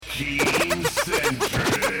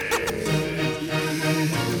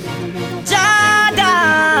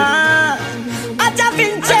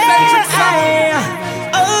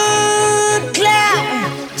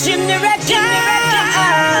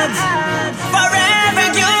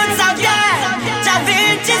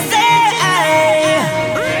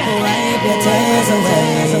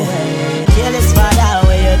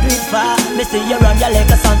See you run your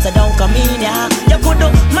like a son, so don't come in ya. You could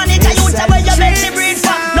do manage a youth where you make the breed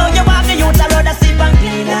from. Now you walk the youth around the sleep and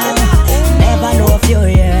clean up. Never know a few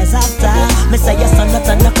years after. Me say your son not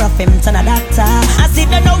turn the crop, him turn a doctor. I see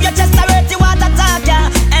you know you just a hurt you want to talk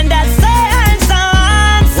ya. And that's answer.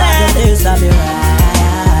 You do me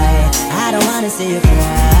right. I don't wanna see you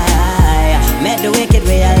cry. Make the wicked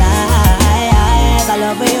realize I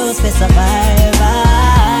love you, space survivor.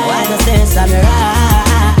 Why the things me right?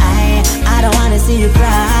 I don't wanna see you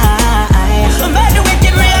cry. Make the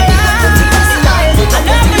wicked realize I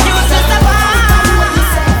love you, space survivor.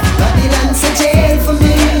 Babylon's a jail for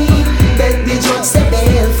me. Beg the judge say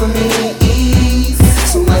bail for me.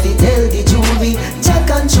 Somebody tell the jury Jack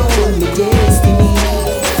control me destiny.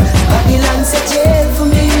 Babylon's a jail for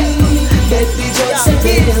me. Beg the judge say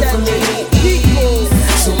bail for me.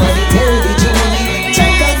 Somebody tell the jury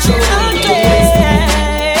Jack control me destiny.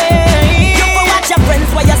 You go watch your friends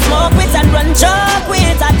while you smoke with and run joke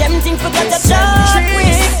with. I them things forget to talk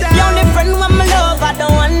with. The only friend when my love, I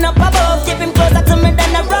don't want up above. Keep him closer to me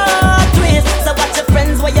than a rock twist. So watch your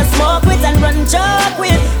friends while you smoke with and run joke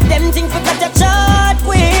with. Them things forget to talk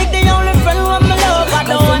with. The only friend when my love, I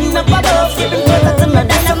don't want up above. Keep him closer to me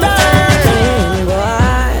than a rock twist. Boy,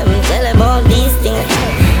 I'm telling about these things.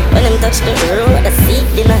 When them touch the road, I see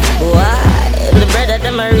dinner. Why? The brother,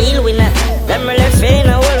 them a real winner. Them really feeling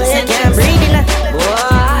a world where you can't breathe in.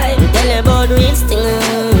 Boy, I'm telling about real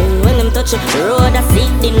things. When them touch the road, I see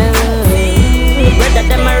dinner. The brother,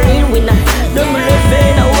 them a real winner. Them really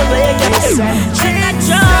feeling a world where you can't breathe in. Check that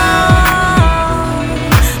drum.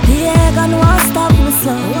 Yeah, gonna won't stop me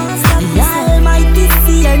slow. The Almighty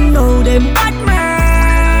see and know them bad man.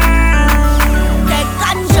 Take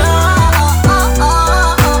control.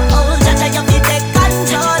 Jaja, you fit take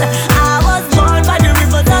control. I was born by the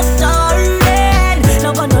rivers of Jordan.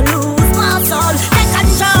 Not gonna lose my soul. Take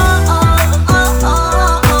control.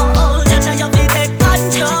 Jaja, you fit take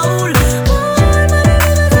control. Born by the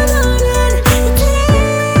rivers of Jordan. Take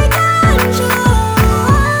control.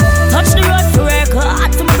 Touch the road to work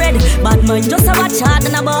hard to my bread. Bad mind just a watch hard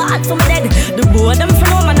and a ball to my dead. The boy them for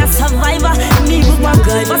no man a survivor. Me with my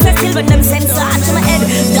girl, but I still when them sends hard to my head.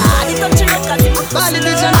 Daddy touch the record in my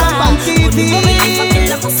Validation on TV.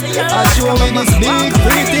 I show me this big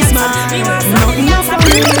pretty man. Nothing else for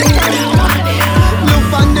me.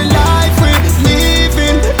 Look on the life we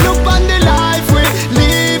living. Look on the life we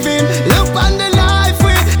living. Look on the life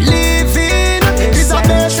we living. It's a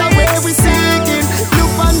better way we seeking.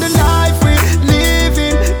 Look on the life we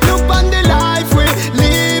living. Look on the life we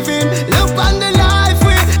living. Look on the life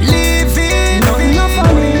we living. Nothing else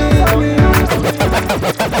for me.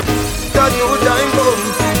 The new time come.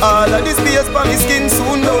 All of this space for me skin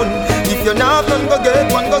soon done. If you're not none, go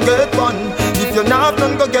get one, go get one. If you're not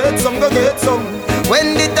none, go get some, go get some.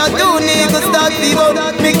 When the tattoo niggas start people,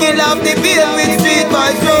 me kill off the beer with street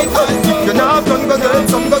by street. If you're not none, go get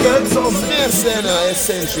some, go get some. Yes, and an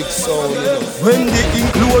eccentric sound, you know. When the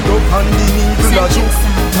ink load up and the needle a juke,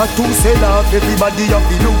 tattoo sell off, everybody have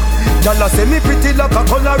to look. Y'all say me pretty like a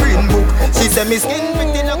coloring book. She say me skin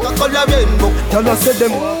pretty like a coloring book. Y'all say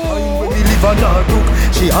them we live on a book.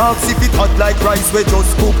 She asks if it hot like rice we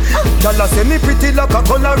just cook. Y'all say me pretty like a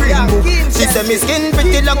coloring book. She say me skin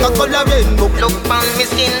pretty like a coloring book. Look on me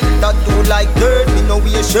skin, tattoo like dirt. Me no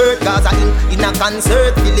wear shirt, Gaza in a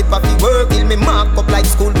concert. Philip have to work, till me mark up like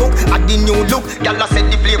school book. Add the new look, y'all say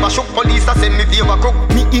the flavor shook. Police say me favor crook.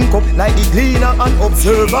 Me ink up like the cleaner and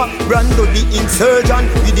observer. Brando the insurgent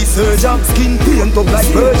with the surgeon. Skin paint up like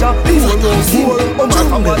Persia. Oh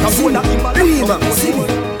my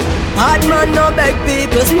God, Bad man no beg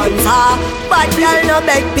people sponsor. Bad girl no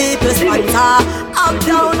beg people sponsor.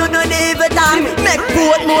 Uptown no need for time. Make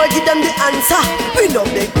Portmore give them the answer. We no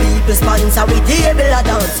beg people sponsor. We table a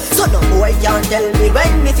dance. So no boy can't tell me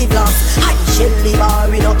when me fi floss. I Shelly bar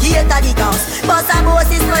we no cater the cost. Boss a boss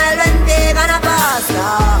is smile when they gonna pass.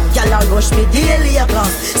 Y'all a rush me daily a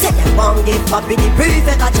class. Say them won't give papi the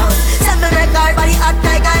prefect a chance. Send me record body hot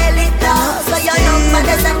like a elite dance. So you know but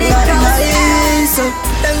they send the cross.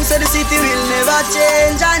 Them say the city will never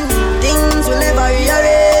change and things will never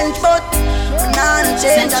rearrange, but nah no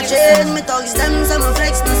change a change. Me thugs them some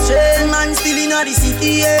flex no strain. Man still in the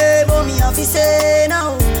city, yeah, but me have to say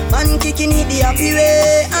now. Man kicking it the happy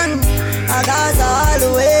way and I Gaza all the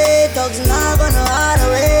way.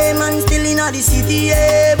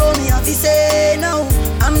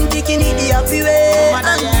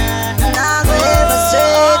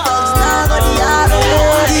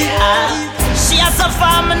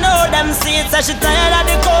 Say she tired of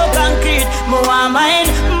the cold concrete. Me want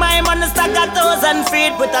mine, my money stack 1,000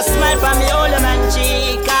 feet. Put a smile from me old man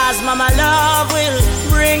cheek. Cause mama love will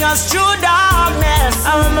bring us through darkness.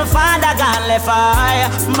 And when my father gone left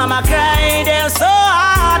her, mama cried, they're so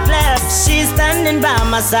heartless. She's standing by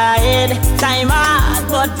my side. Time hard,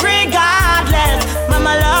 but regardless,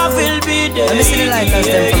 mama love will be there. Let me see the light as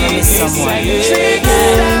them from miss someone.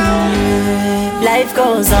 Life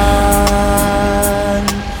goes on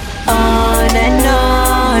and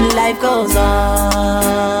on. Life goes on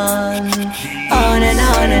and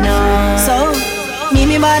on and on. So, meet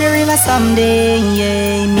me by the river someday,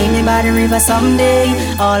 yeah. Meet me by the river someday.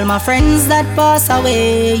 All my friends that pass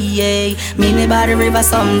away, yeah. Meet me by the river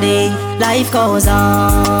someday. Life goes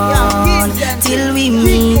on till we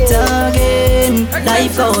meet again.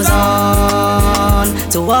 Life goes on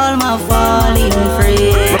to all my falling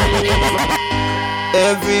friends.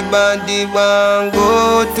 Everybody want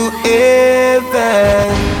go to heaven,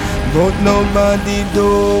 but nobody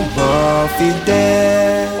do want it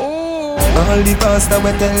there. All the pastor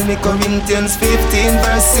will tell me Corinthians 15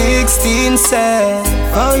 verse 16 say,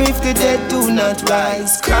 for if the dead do not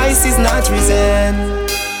rise, Christ is not risen.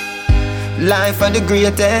 Life are the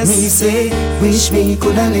greatest. Me say, wish me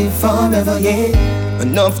coulda live forever, yeah.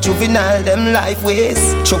 Enough juvenile them life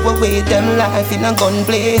waste. Throw away them life in a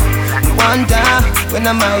gunplay. Wonder when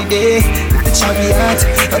I'm my day. If the chariot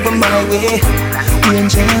I go my way.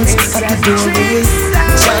 Angels at the doorway.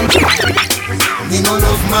 Me no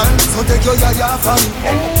love man, so take your yaya for me.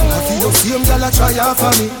 I feel the same girl a try for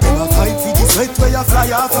me. Never fight for the sweat where you fly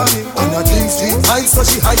for me. On a dream street high, so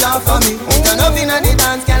she higher for me. Turn up inna the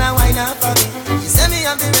dance, girl a wine up for me. She say me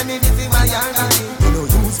have the remedy for my young honey. Me no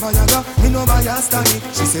use Viagra, me no bias tonic.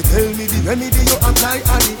 She say tell me the remedy you apply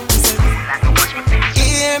on it. She say,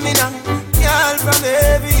 hear me now, girl from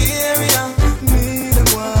every area. Me them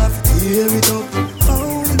want to tear it up.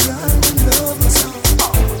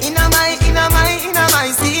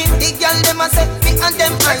 The girl them a set me and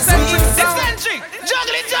them ice cream. Eccentric,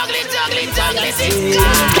 juggling.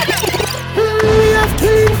 we have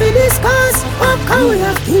killing for this cause. How we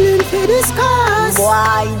have killing for this cause.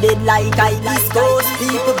 Boy, dead like I discuss.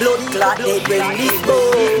 People blood clot dead when this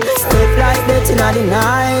goes. Step like that in the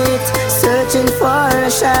night, searching for a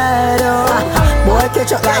shadow. Boy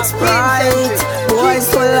catch up like Sprite. Boys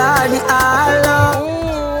full of the hollow.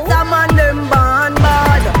 Some of them bad.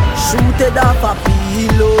 Shooted off a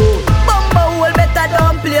pillow. Bumba will better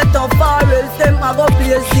don't play tough or else them a go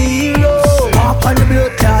play zero. Walk on the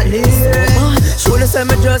blood clot list. Show the same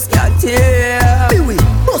me just can't tear. Peewee,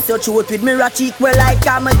 bust your throat with me cheek well like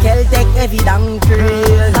I'm a Celtic heavy donkey.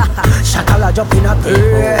 Shakala jump in a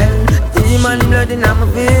pail. Demon blood in my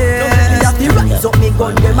veins. Nobody have to rise up me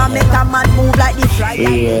gun. Them a make a man move like the fly.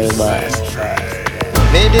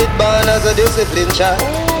 Made it born as a discipline child.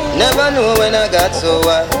 Never know when I got so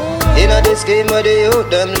wild. Inna this game where the youth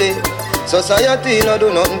them live. Society no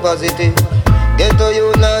do nothing positive. Get to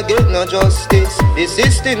you not get no justice. The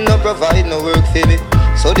system no provide no work for me.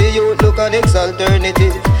 So the youth look an next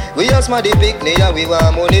alternative. We just my the picnic and we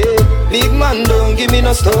want money. Big man don't give me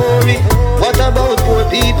no story. What about poor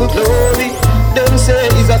people glory? Them say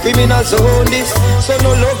it's a criminal zone this. So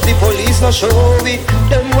no love the police no show it.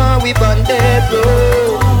 Them want we ban dead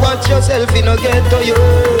bro. Watch yourself in no get to you.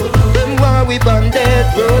 Them want we ban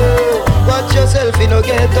dead bro. Watch yourself in no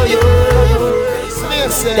get to you.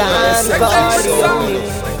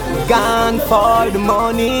 Gone for the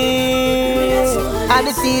money and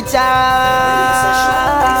the teacher.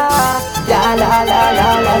 Da la la la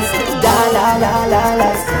la, da la la la la.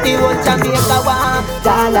 The whole Jamaica want.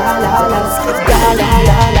 Da la la la, da la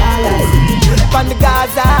la la la. From the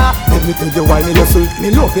Gaza. Let me tell you why me hustle. Me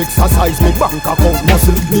love exercise, me bank account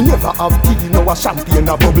muscle. Me never have tea, no a champagne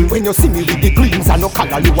a bubble. When you see me with the greens and no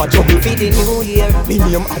color, you a juggle. For the new year, me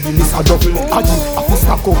name Adi, miss a double. Adi, I fi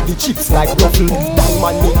stack up the chips like ruffle.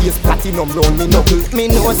 Diamond me is platinum round me knuckle. me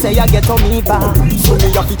know say you get on me back. So me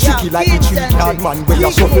have to tricky like the 3-card man where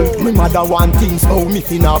you shuffle. Me mother want things, how me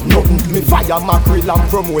fin have nothing. Me fire mackerel and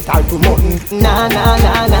promote her to mutton. Na na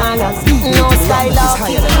na na na. No style of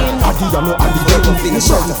killing. Adi, you know Adi, you don't finish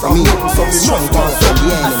up from me. So me strong down from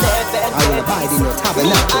the enemy. I will abide in your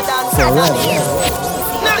tabernacle forever.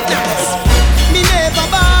 Me never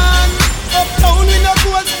born uptown with no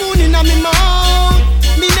gold spoon in a me mouth.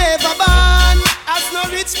 Me never born as no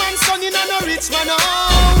rich man son in a no rich man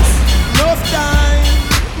house. Enough time,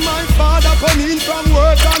 my father come in from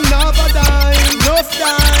work and never dime. Enough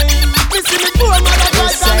time, me see me poor mother cry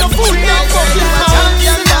and no food now come in my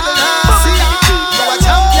champion Babylon. You a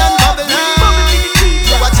champion Babylon.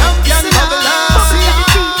 You a champion Babylon.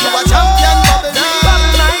 You a champion Babylon.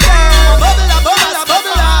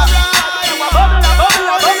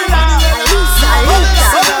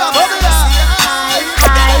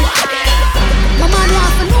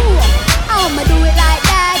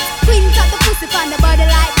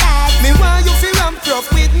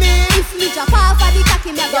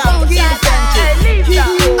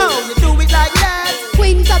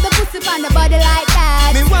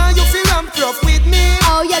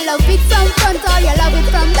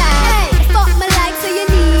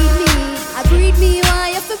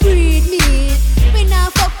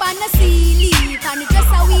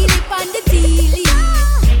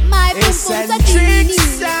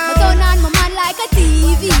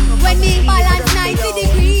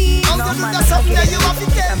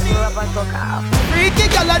 Freaky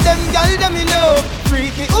gal a them gal them me love.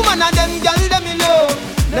 Freaky woman a them gal them me love.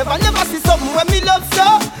 Never see something when me love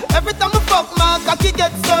so. Every time I fuck my cocky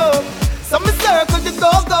get so. So me circle the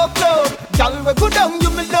go club. Gal we go down you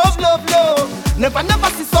me love. Never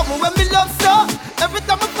see something when me love so. Every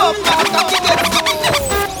time I fuck my cocky get so.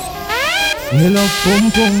 Me love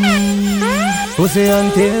pum pum, pussy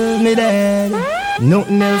until me dead.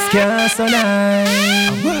 Nothing else can survive.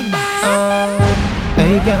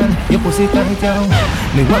 Hey girl, your pussy tight down.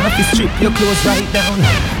 Me want to strip your clothes right down.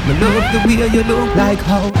 Me love the way you look like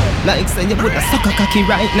how. Like say you put a sucker cocky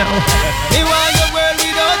right now. Me want your world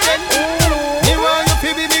without end. Me want you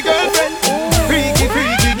to be my girlfriend. Freaky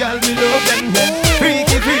girl, me love them.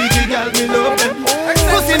 Freaky girl, me love them.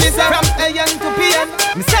 Pussy me say from AM to PM.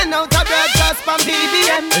 Me send out a broadcast from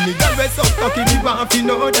BBM. Any girl we so cocky, me want to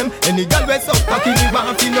know them. Any girl we so cocky, me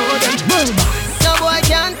want to know them. No boy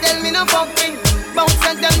can't tell me no fucking. Bounce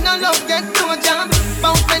and them no love get no jam.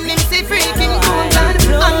 Bounce when him see freaking cool man.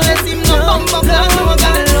 Unless him no bump up like no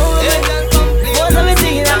gun. Hey girl come play. What's up with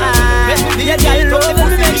you now? The girl love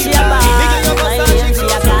the make she a bad. My girl she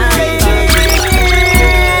a bad.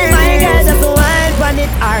 My girl just wine pon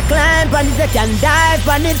it or climb pon it. You can dive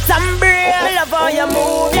pon it some breeze. I love how you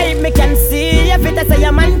move, yeah me can see. If it say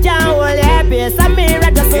your man can't hold your pace, I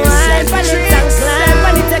mirror just wine pon it and climb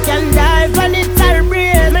pon it. You can dive pon it or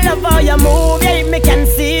breeze. Me love how you move, yeah me can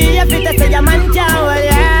see. If it say your man can't hold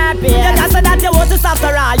your pace. You can say that you want to stop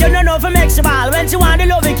her all. You don't know if you make she ball. When she want the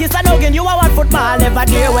love you kiss and hugging, you a want football. Never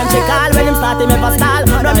dear when she call. When him start him ever stall.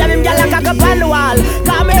 No blame him, girl like a cup on the wall.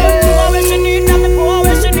 Call me oh when she need nothing for.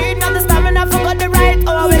 When she need nothing stamina forgot the right.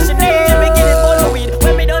 Oh when she need me give it full of weed.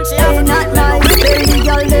 When me done she have not nice. Baby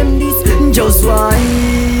girl them this just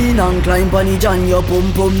wine and climb pon it and your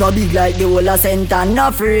pum pum no big like the whole of Saint and no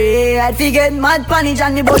afraid. Fi get mad pon it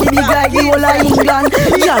and the body big like the whole of England.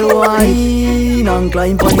 Girl wine and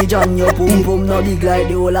climb pon it and your pum pum no big like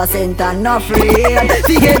the whole of Saint and no afraid.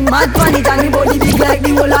 Fi get mad pon it and the body big like the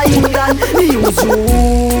whole of England. Me use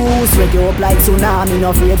you sweat you up like tsunami. No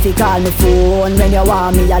afraid fi call me phone when you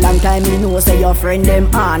want me. A long time me know say your friend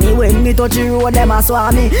them honey. When me touch the road them a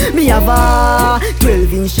swam me. Me have a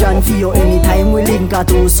 12-inch jan for you anytime we link a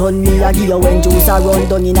two son. Me a give you when juice a run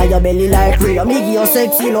down inna your belly like Rio. Me give you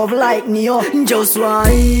sexy love like Neo. Just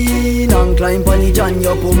wine and climb pon it and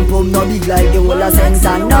your pum pum no big like the whole of Saint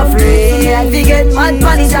and no afraid. We get mad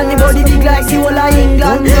pon it and the body big like the whole of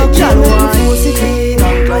England. Can wine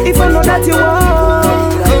and climb if I know that you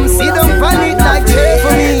want, come sit down pon it like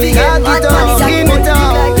for me. Got it up, skin it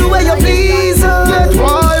out, do what you please. Get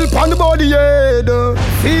wild pon the body head.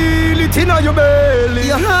 Feel it inna your belly.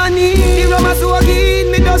 Your honey, the rum a so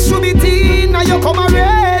again. Me just should be teen. Now you come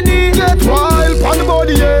already. Get wild pon the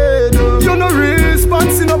body head. You no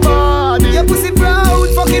response in nobody. Your pussy proud,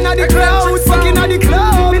 fucking at the crowd, fucking at the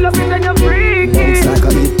club. Me love it when you freaky. It's like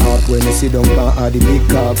a hip hop when you sit down on the big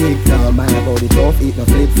cup. Big club, man body tough, eat no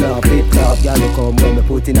flip flop. Girl you come when me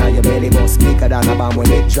put inna your belly, bust bigger than a bomb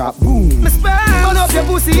when it drop. Boom. Me sperm, burn up your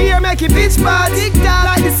pussy here, make it bitch bad. Tick tock,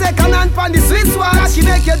 like the second hand pon the Swiss watch. She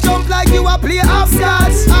make you jump like you a play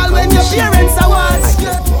hopscotch. All when your parents are watch.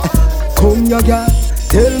 Come ya girl,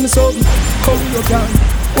 tell me something. Come ya girl,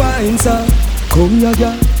 wine some. Come ya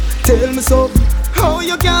girl, tell me something. How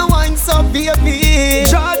you can wine so baby?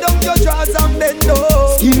 Draw down your drawers and bend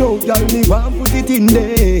low. Skin out girl, me want put it in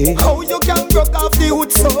there. How you can broke off the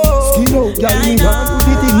hood so? Skin out girl, me want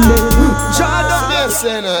put it in there. Draw down your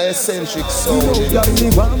Sena eccentric sound. Skin out girl, me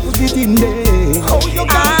want put it in there. How you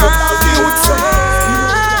can broke off the hood so?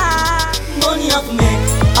 Money up me.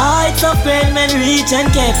 It's a friend man reach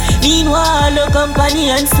and kept. Meanwhile the company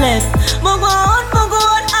and slept. Move on,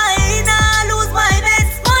 I nah lose my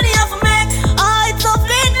best. Money up me. It's a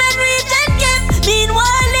friend man reach and kept.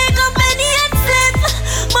 Meanwhile the company and slept.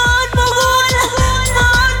 Move on.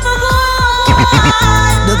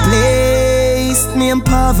 The place named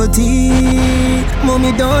poverty.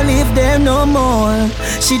 Mommy don't live there no more.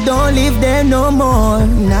 She don't live there no more.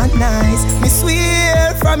 Not nice. Me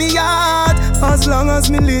swear from me heart, as long as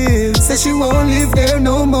me live, say she won't live there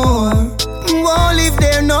no more. Won't live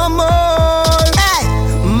there no more. Hey,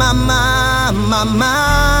 mama, mama,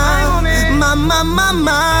 mama, mama,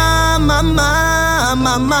 mama,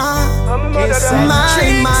 mama, my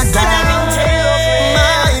mother.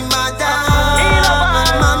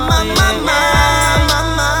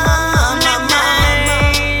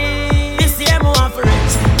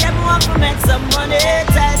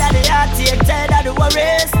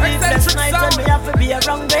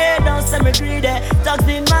 Around there, don't say me greedy. Talk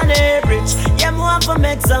the money rich. Yeah, me want to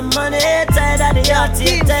make some money. Tired of the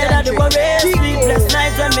heartache, tired of the worries. Sleepless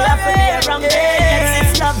nights when me have to be around there.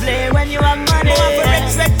 Yes, it's lovely when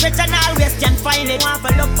secret and always can find it. Want to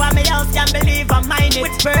look for me house, can't believe I mind it.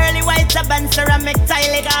 With pearly white and ceramic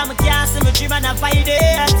tile, I can't see me dream and I find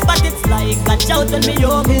it. But it's like a shout on me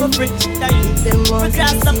over fridge. We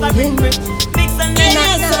cross up a ring rich. Mix and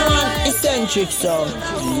eccentric sound.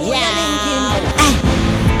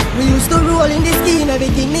 We used to roll in this scheme,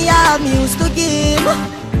 everything me have, me used to give.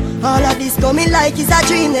 All of this coming like it's a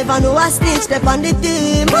dream, never know a snitch, step on the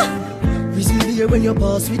team. We see here when you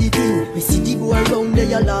pass with the team. We see the boy around there,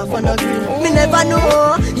 you laugh and a grin. Me never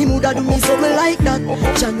know, he woulda do me something like that.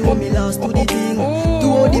 Jah know me last to the thing. To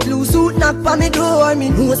all the blue suit knock on me door, me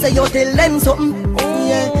know say you tell them something.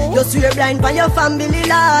 Yeah, you swear blind by your family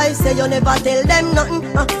life. Say you never tell them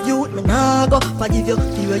nothing. Youth me nah go forgive you,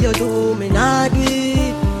 the way you do me nah do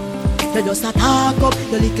it. You just a talk up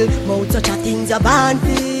your little mouth, such a things you born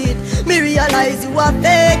fit. Me realize you a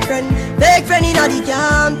fake friend inna the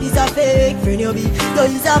camp is a fake friend you be. You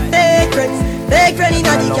is a fake friend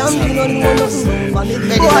inna the camp. You don't know nothing about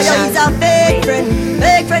family. Boy, you is a fake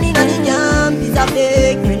friend inna the camp is a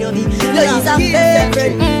fake friend you be. You is a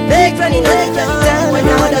fake friend inna the camp. When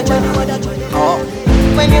you wanna try.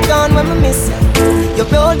 When you're gone, when we miss you, you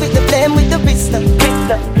roll with the flame, with the pistol.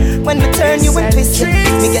 When we turn you and twist you,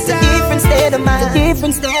 we get a different state of mind.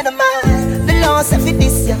 The law say fi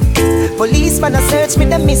this ya. Policeman a search me,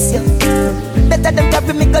 they miss you. Better than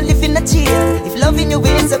carry me go live in a jail. If loving you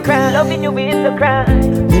is a crime, Me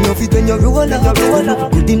know it when you roll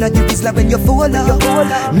up. Good inna the business when you fall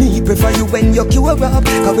up. Me prefer you when you cure up.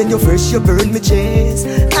 Cause when you fresh you burn me chest.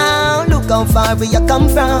 Look how far where you come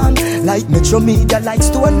from. Like Metro Media likes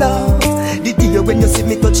to love. The day when you see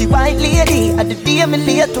me touchy white lady, and the day me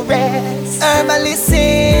lay to rest. Herbally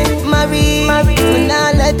sing, Marie. When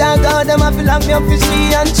I let her go, them I feel like me up for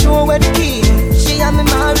she and show where the key. She and me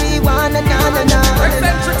marijuana, na.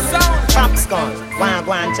 eccentric sound. Props gone,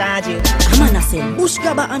 go and charge you. I'm gonna say, bush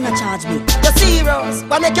grabber and a charge me. The serious,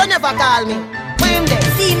 but make you never call me. When there,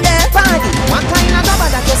 See him there, party. What kind of grabber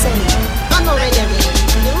that you say? I'm not ready.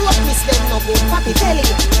 The rope miss them no good, papi tell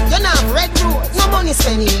you. You not have red road, no money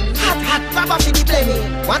spending. Hot, grabber for the plenty.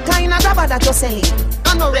 What kind of grabber that you selling?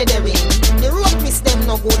 I'm not ready. The rope miss them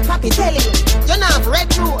no good, papi tell you. You not have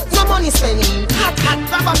red road, no money spending. Hot,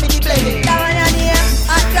 grabber for the plenty.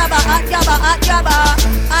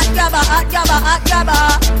 hot grabber.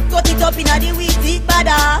 Cut it up inna the weed deep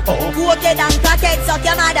bada. Coated and packet suck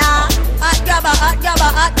your mother. Hot grabber.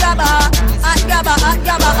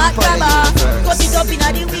 Cut it up inna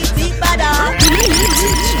the weed deep bada.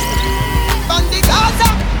 On the Gaza,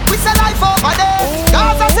 we say life over there.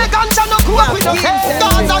 Gaza say ganja no cool with no care.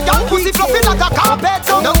 Gaza young pussy fluffy like a carpet.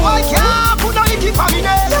 No boy can't put no icky for me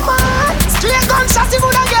name. Straight gunshot he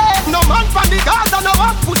woulda get. No man from the Gaza no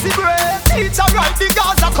have pussy bread. Teacher write the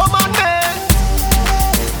Gaza commandment.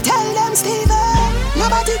 Tell them Steven,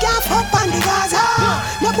 nobody can fuck on the Gaza.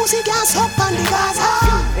 No pussy can suck on the Gaza.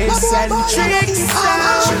 Eccentric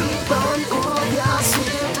sound.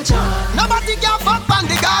 Nobody can fuck on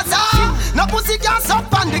the Gaza. No pussy can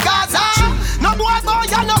suck on the Gaza. No boy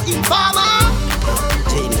you no informer.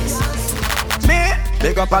 Me,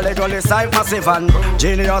 big up a little side massive and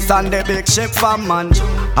genius and the big ship fan man.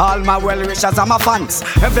 All my well wishers and my fans.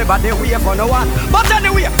 Everybody wait for no one. But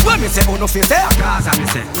anyway, when me say uno fi say, Gaza me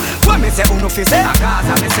say. When me say uno fi say,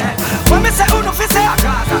 Gaza me say. When me say uno fi say,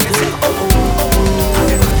 Gaza me say.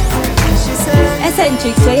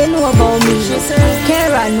 Eccentrics, what you know about me?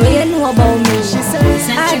 Karen, what you know about me?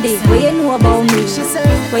 Hardy, what you know about me?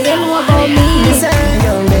 What you know about me? You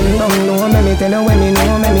bend down low, let me tell you when me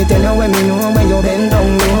know. Let me tell you when me know when you bend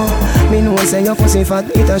down low. Me know say your pussy fat,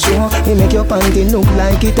 it a show. It make your panty look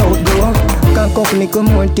like it outgrow. Cock up, little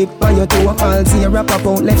more tip on your toe. All see you wrap up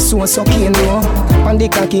out left so sucking low. On the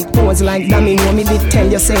cocky pose like domino. Me did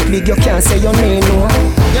tell you say big, you can't say your name no.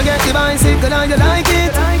 You get the bicycle and you like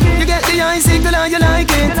it. You get the icicle and you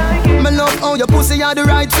like it. Me love how your pussy are the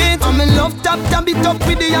right fit. And me love tap it up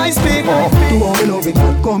with the ice pick. To how me love it,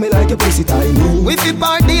 call me like your pussy tiny. We fi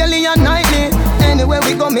part daily and nightly. Anywhere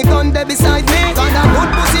we go, me gun there beside me. Got a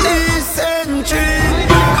good pussy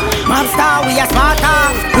eccentric. Mobstar, we are smarter.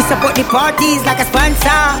 We support the parties like a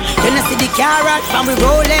sponsor. You know see the carrot from we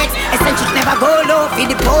Rolex. Eccentric never go low, feed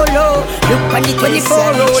the polo. Look on the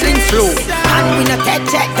 24 rolling slow. And we no tech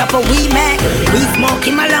check, up a we make. We smoke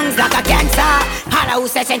in my lungs like a cancer. Hala who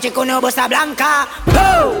say eccentric on no bossa blanca.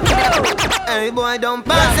 Go! Hey boy, don't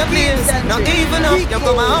pass the place. Not even up. You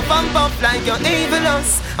come up and pop like you're evil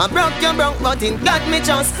us. I broke your broke, but it got me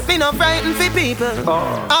just. Me no frightened for people.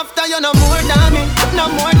 After you no more than me, no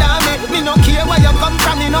more than me. Me no care where you come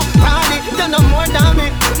from, me no panic. You no more than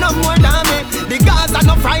me, no more than me. The Gaza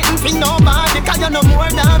no frightened for nobody, cause you no more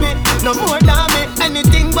than me, no more than me.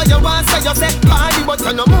 Anything but you want, say you say party, but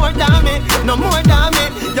you no more than me, no more than me.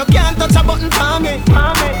 You can't touch a button for me.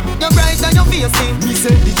 You're bright and you face it. Me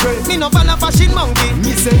say the trend. Me no follow fashion monkey.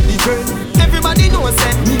 Me say the trend. Everybody knows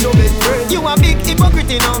it. Me no make friend. You a big hypocrite,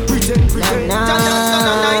 you know. Pretend.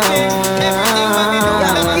 Everything when we do,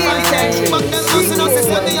 never pretend. But them hustle no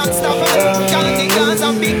system, the unstoppable. Can't think Gaza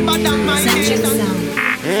big, but that might be.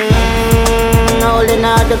 Holding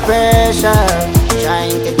out the pressure,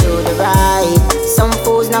 trying to do the right. Some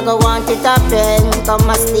fools not gonna want it happen. Come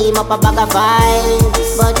and steam up a bag of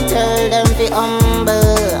vibes, but tell them be humble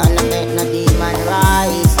and I make no demon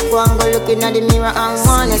rise. Go and go looking at the mirror and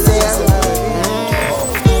wanna say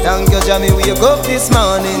Thank you, Jamie, wake up this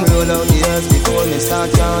morning. Roll out the earth before me start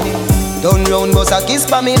yawning. Turn round, bust a kiss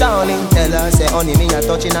for me, darling. Tell her, say, honey, me a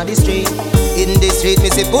touching on the street. In the street, me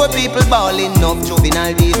see poor people balling. Enough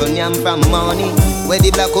juvenile people yam from money. Where the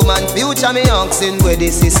black woman future me oxen. Where the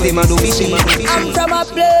system a do fishy. I'm from a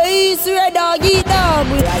place where dog eat dog.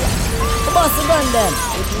 Boss gun them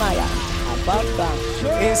with Maya.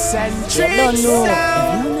 Eccentric. You don't know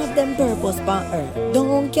none of them purpose on earth.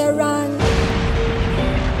 Don't care on.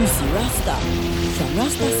 You see Rasta from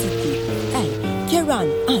Rasta City. Hey, Kiran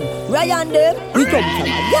and Ryan them. We come from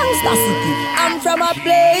a gangster city. I'm from a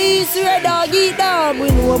place where dog eat dog. We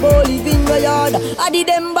know about living the yard. I did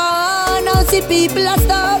them born and see people are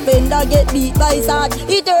starving. They get beat by sword.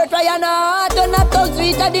 It hurt Ryan heart. And a thugs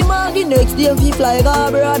reach at the mark. The next day we fly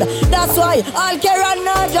abroad. That's why all Kiran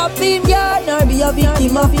not drop in yard. Nor be a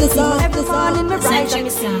victim of the sun. Every morning me rise and me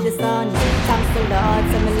see the sun. Thanks to Lord,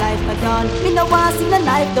 so my life a done. Me no want see no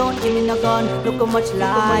knife, don't give me no gun. Look how much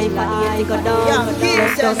life I here to go down.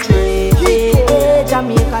 Let's just pray,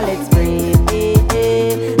 Jamaica, let's pray.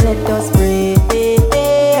 Let us pray,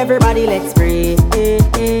 everybody, let's pray.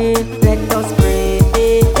 Let us pray,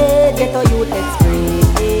 get our youth, let's pray.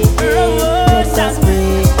 Let us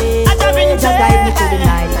pray, just guide me through the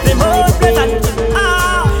night.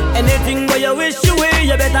 Anything where you wish you will,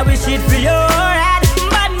 you better wish it for your head.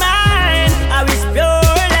 Bad mind, I wish pure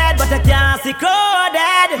lead, but I can't see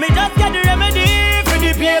coded. Me just get the remedy for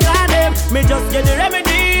the paper them. Me just get the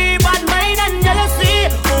remedy, bad mind and jealousy.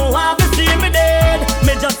 Who have to see me dead?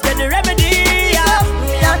 Me just get the remedy. Yeah.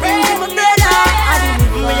 Me a pray,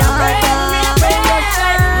 me a pray.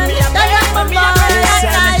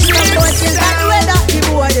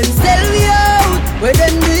 Where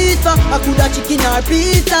them beat for a coulda chicken or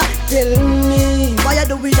pizza. Tell me why you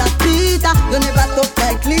do with that pizza? You never talk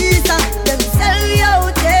like Lisa. Them sell you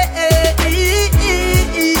out,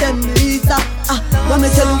 them pizza. Let me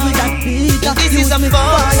tell you with that pizza. This is a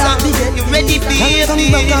fun. You ready, baby?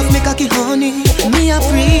 Come back off me cocky honey. Me a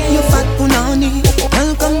free, you fat punani.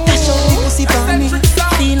 Welcome dash out the pussy for me.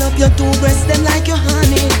 Feel up your two breasts, them like your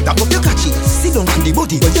honey. Tap up your catchy, sit down on the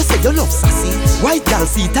body. When you say you love sassy, white girl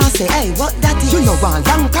see ta say, hey, what that is? You know one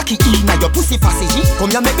long cocky inna your pussy passage.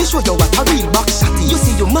 Come here, make me show you what a real back shotty. You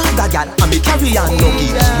see you mother girl, and me carry on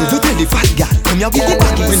lucky. You do tell the fat girl, come here with the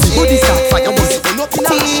backy. When the body start fire, must run up in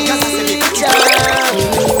a rush. Cause I say me cocky.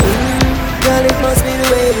 Girl, it must be the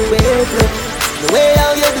way you wear clothes, the way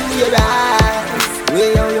how you do your eyes, the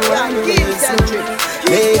way how you want to eccentric.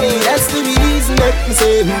 Baby, that's the reason that me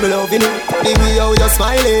say me loving it. The way how you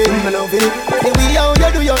smiling, me loving it. The way how you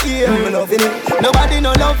do your ear, me loving it. Nobody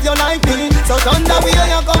no love you like me, so turn the way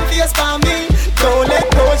you come face for me. Don't let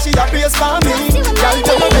go, she a praise for me. Girl,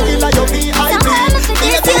 tell me regular you VIP.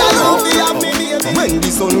 Baby, I love you, have me baby. When the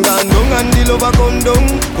sun gone down and the lover come down,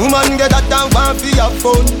 woman get that and want fi have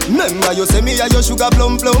fun. Remember you say me a your sugar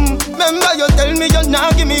plum plum. Remember you tell me you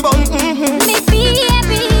nah give me bun. Me baby,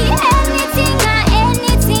 anything or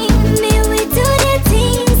anything, me we do the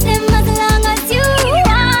things them as long as you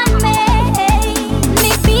want me. Me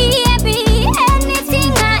baby, anything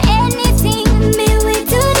or anything, me we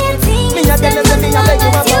do the things them as long as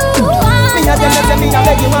you want me. Me a tell you say me a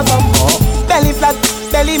beg you a come. Belly flat,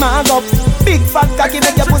 belly mag up. Big fat cocky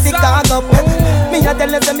make your pussy cog up. Me a tell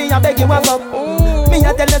you say me a beg you a come. Me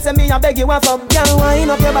a tell you say me a beg you a fuck. Girl, wind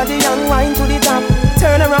up your body and wind to the top.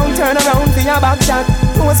 Turn around for your back shot.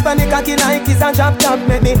 Post panic cocky like it's a drop top.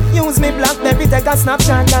 Make me use me blackberry take a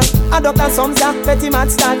snapshot. Adopt a some zack petty mad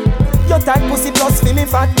stat. Your tight pussy plus fi me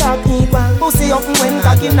fat cock equal. Pussy up when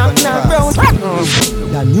cocky knock brown.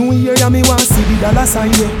 The new year ya me want see the dollar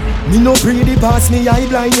sign yeah. Me no pray the past me eye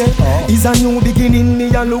blind yeah. It's a new beginning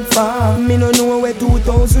me a look for. Me no know where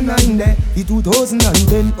 2009 there. The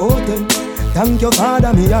 2010 10. Thank your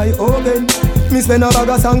father me eye open. Me spend a bag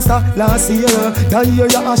of songster last year. That year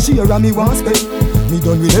ya a share and me want spend. Me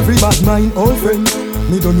done with every bad mind old friend.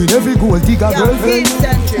 Me done with every gold digger girlfriend.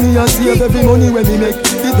 Me a save every money when me make.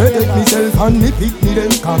 It take myself and me pick me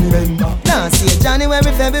then come remember. Now see January,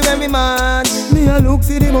 February, March. Me a look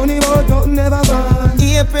see the money but nothing never gone.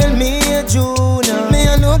 April, May, June. Me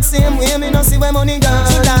a look same way, me no see where money gone.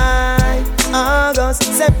 July, August,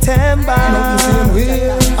 September. Nothing same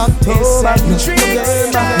way. October,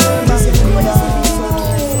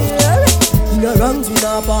 In a ranks we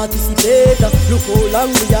not participate. Look how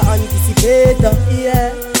long we are anticipate.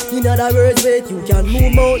 Yeah. In other words, wait, you can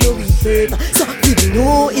move out, no repeat. So, give me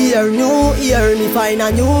new year, me find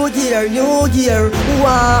a new year.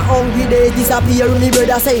 One hungry day disappear, me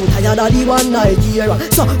brother saying tired of the one night year.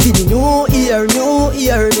 So, give me new year,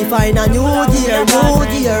 me find a new year.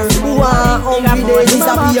 One hungry day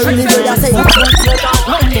disappear, me brother saying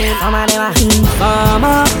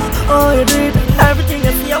Mama, oh you do it, everything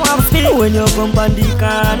you see I want to speak. When you come on the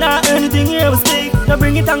corner, anything you will speak. You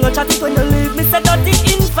bring it and go chat it when you leave. Me say dirty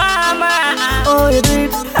informer. Oh you do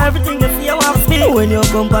it, everything you see I want to speak. When you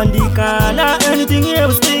come on the corner, anything you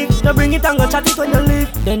will speak. You bring it and go chat it when you leave.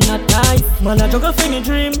 Then not nice, man I juggle for me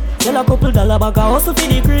dream. Sell a couple dollar bag a hustle for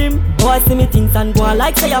the cream. Boy see me things and go on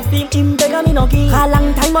like say a film. Him beg a me no king, a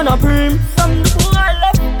long time on a prim. Some boy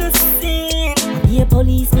left the scene. Be a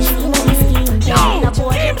police me in a scheme. Yo,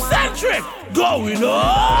 Team Centric, going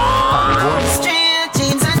on. Straight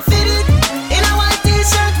jeans and fitted. In a white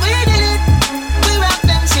t-shirt we did it. We rock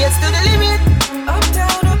them shades to the limit.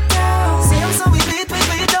 Uptown, uptown. Same so we beat the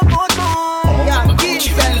Portmore. Yeah, Team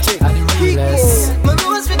Centric. My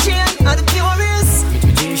rose for chain are the purest.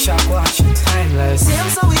 With G-Shock watch, timeless. Same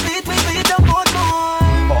so we beat the Portmore.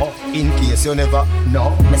 Oh, in case you never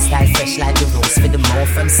know. My style fresh like the rose for the mouth.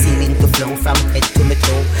 From ceiling to flow, from head to my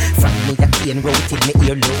toe. From me the cane rotate me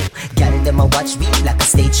ear low. Girl them a watch me like a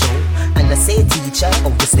stage show. And I say teacher,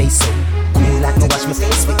 oh you stay so cool like me wash my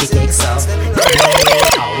face with the cake so.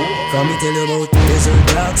 From me tell you about desert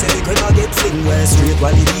black, say we coulda get fling where straight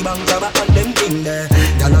while the bank grab and them thing there.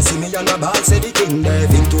 Y'all see me on a ball, say the king there.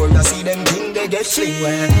 Victoria see them thing they get fling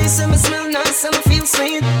where. Some smell nice, some feel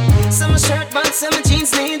sweet. Some shirt box, some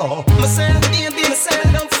jeans neat. Myself, baby, myself,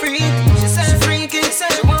 I'm freak. She said freaky,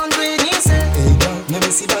 said she want green, he said. Hey girl, let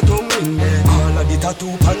me see that tongue ring there. All of the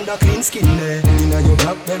tattoo panda clean skin there. Inna your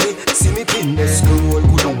blackberry, see me pin there. Scroll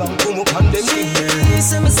good up and come up and them thing there.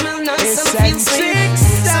 Some smell nice, some feel sweet.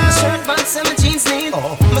 Some shirt box, some jeans neat.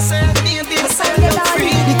 Myself, baby, myself, I'm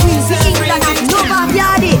freak. the Queen of England of Nova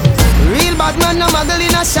Yardy. Real bad man, no muggle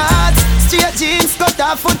in a shot. Straight jeans, cut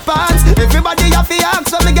off foot pants. Everybody have to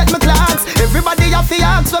ask when me get my clocks. Everybody have to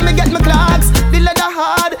ask when me get my clocks. The leather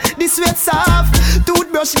hard, the sweat soft.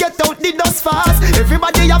 Toothbrush get out the dust fast.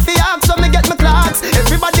 Everybody have to ask when me get my clocks.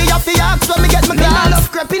 Everybody have to ask when me get my clocks. I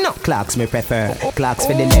love creeping up. Clocks me prefer. Clocks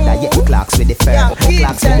for the leather, yeah. Clocks for the fur.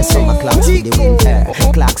 Clocks for the summer, clocks for the winter.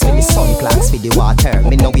 Clocks for the sun, clocks for the water.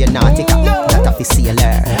 Me know you're nautica, that of the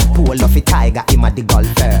sailor. Pool of a tiger, him a the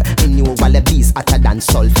golfer. Me knew wallabies hotter than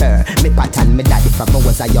sulfur. Me pattern me daddy from when I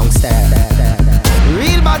was a youngster.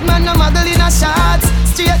 Real bad man, no muggle in a shots.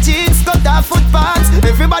 Straight jeans, cut off foot pants.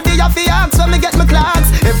 Everybody have to ask when me get my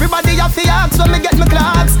clocks. Everybody have to ask when me get my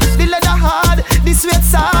clocks. The leather hard, the sweat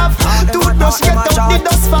soft. Toothbrush get out the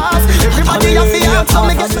dust fast. Everybody have to ask when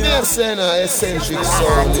me get my clocks. Eccentric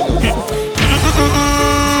sound.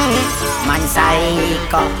 Man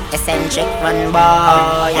psycho, eccentric run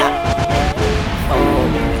boy.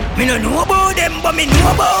 Me no know about them, but me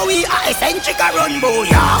know about we are eccentric a run boy.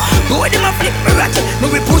 Go them a flip me ratchet, me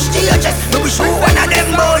we push the edges, me we show one of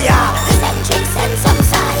them boy. Eccentric send some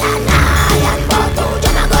cyanide and photo to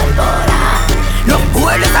my gun boy. Look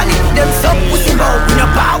boy, let's a lick them some pussy bow. We no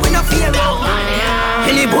power, we no fear.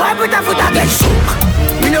 Any boy put a foot against shook.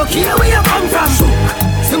 Me no care where you come from.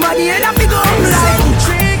 Somebody end up go like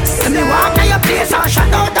tricks. And me walk to your place and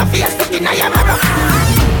shut out the face, looking at your mirror.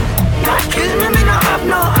 God kill me, me no have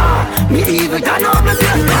no heart. Me even turn up my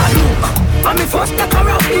blood clot look. But me first take her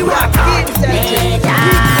off the water.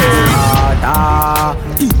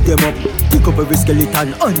 Eat them up, pick up every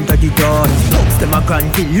skeleton under the door. Box them a grand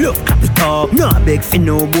kill, look, clap it up. Nah beg for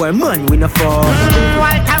no boy, man, we no fall.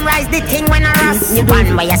 Walter rise the thing when I rust. You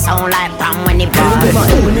run by your sound like Pam when it ball.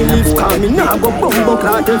 Enemy lives calm, me nah go bumbo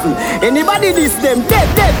clot. Anybody this them, dead,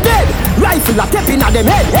 dead, dead. Rifle a tapping at them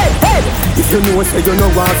head, head, head. If you know say you know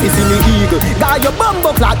want to see me eagle, got your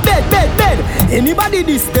bumbo clot, dead, dead, dead. Anybody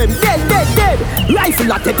this them, dead, dead, dead.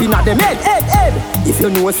 Rifle a tapping at them head, head, head. If you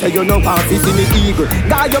know say you know want to see me eagle,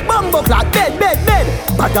 got your bumbo clot, dead, dead, dead.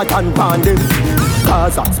 Better than pan them.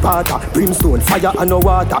 Gaza, Sparta, brimstone, fire and no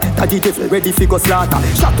water. Daddy devil ready fi go slaughter.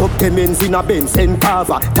 Shut up them ends in a Benz and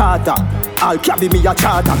Pava, Tata. I'll carry me a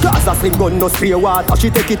charter. Gaza sling gun no spray water. She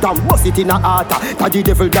take it and bust it in a heart. Daddy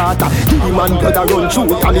devil daughter. Demon blood a run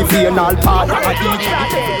through California all part.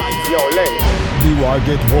 The war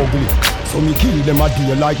get ugly, so me kill them a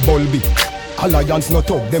day like Bulby. Alliance not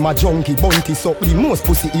up, them a junkie. Bounty suck the most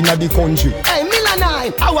pussy in the country. Hey,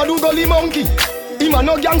 Milanine, how a do gully monkey? Him a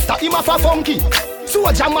no gangster, him a fa funky.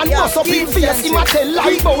 Soldier man bust up in face, him a tell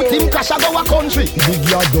lie about him crash a go a country. Big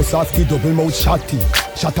yard does have the double mouth shotty.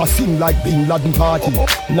 Shot a sing like Bin Laden party.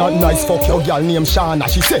 Not nice fuck your girl named Shana.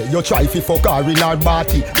 She say you try fi fuck her in her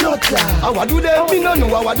body. Blood clot. How I do them? Me no know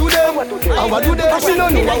how I do them. How I do them? Me no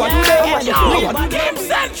know how I do them. Game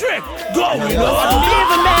centric. Go. Leave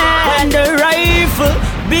a man the rifle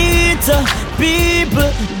beat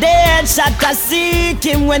people. Dead shot to seek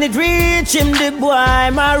him when it reach him. The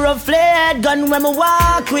boy my rough fled gun when me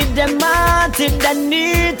walk with them mounted that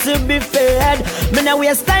need to be fed. Me now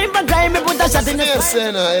waste time for crime. Me put a shot in the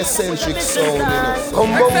eccentric sound.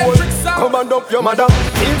 Come and up your mother.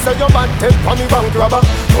 Inside your bad take for me bank robber.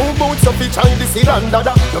 Two boots of each hand this and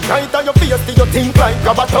dada. You bright on your face till you think like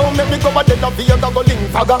grabber. Don't make me go a dead of you go link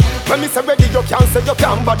fagger. When me say ready you can't say you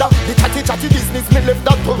can't bother. The chatty business me left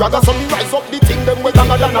that to ragga. So me rise up the thing them with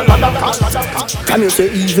another. Can you say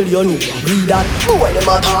evil you know? Read that. Boy them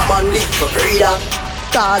a talk man live for free that.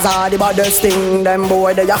 Gaza the baddest thing, them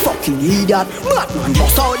boy they a fucking idiot. Batman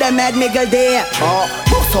bust out them head nigga there.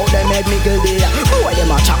 Bust out them head nigga there. Boy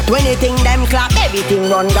them a chat when anything them clap, everything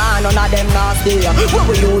run gone, none of them nasty. What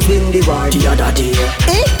we using the war the other day?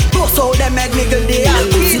 Bust out them head nigga there.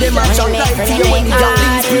 See them a chat like fear when the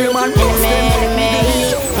young scream and bust them.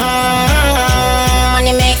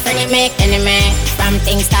 Money make, from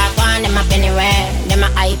things start on them up anywhere. Them a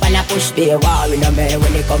hype and a push be a war in a man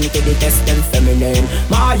when they come to the test them feminine.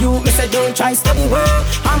 My you, me say don't try study way.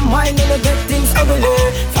 I'm mine in the get things ugly.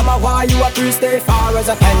 From a war you a priest stay far as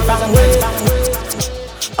I can from way.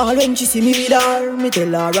 All when she see me with her, me tell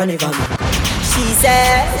her run it. She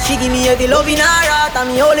say she give me every love in her heart and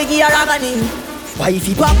me only give her agony.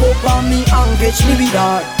 Wifey pop up on me and catch me with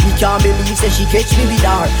her. Me can't believe say she catch me with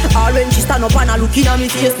her. All when she stand up and a looking at me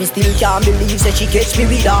face, me still can't believe say she catch me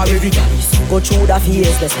with her. Every guy go through the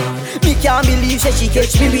face the star. Me can't believe say she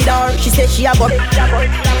catch me with her. She say she a got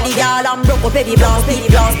the girl and broke up the blast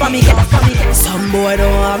for me. Some boy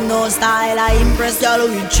don't have no style. I impress girl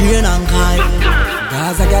with chain and Kyle.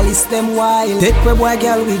 Gaza girl is them wild. Take a boy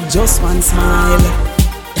girl with just one smile.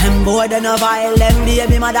 Them boy they no vile, them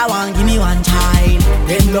baby mother want give me one child.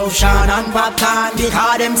 Them love Sean and popcorn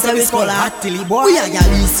because them say we skull hot till the boy. We a gal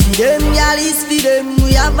is for them, gal is for them.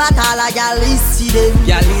 We have battle a gal is for them,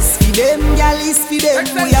 gal is for them, gal is for them.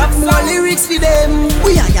 We have more lyrics for them.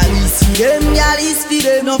 We a gal is for them, gal is for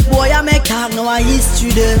them. No boy a make talk, no a history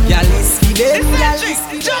them. Gal is for them, gal is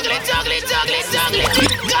for them. Juggling.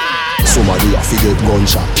 Somebody a fi get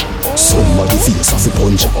gunshot. Somebody face a fi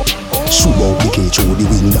punch. Shoot out the cage through the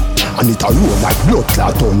window, and it a roll like blood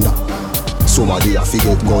clot thunder. Somebody a fi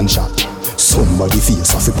get gunshot. Somebody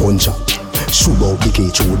face a fi punch. Shoot out the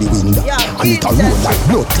cage through the window, and it a roll like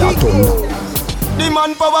blood clot thunder. The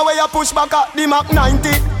man power where you push back at the Mac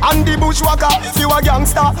 90 and the bushwhacker. If you a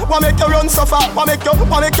gangster, what make you run suffer? What make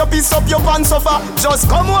you piece up your pants suffer? Just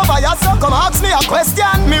come over yourself, come ask me a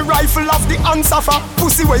question. Me rifle off the answer for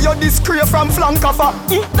pussy where you discreet from flank offer.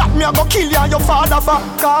 That me a go kill you and your father for.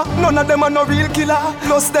 Cause none of them are no real killer.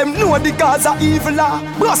 Plus them know the Gaza evil.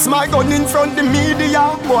 Bust my gun in front the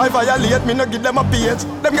media. Boy violate me no give them a page.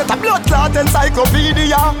 Them get a blood clot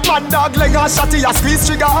encyclopedia. Mad dog leg and shotty a squeeze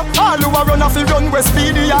trigger. All who a run off the run with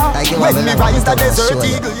speedy ya. When me rise the desert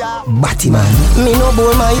eagle ya. Batman, me no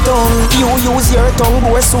bore my tongue. You use your tongue,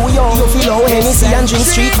 boy so young. You feel how Hennessy and drink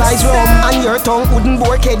street vibes rum. And your tongue wouldn't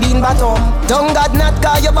bore Kedin bottom. Tongue God not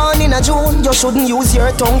cause you born in a June. You shouldn't use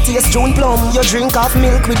your tongue taste June plum. You drink half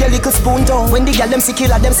milk with your little spoon tongue. When the girl them see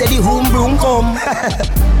killer them say the home broom come.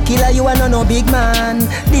 Killer you are no big man.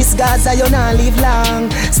 This Gaza you not live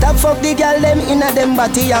long. Stop fuck the girl them inna them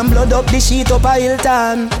body and blood up the sheet up a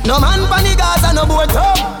Hilton. No man pan the Gaza no boat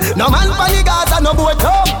up. No man pan the Gaza no boat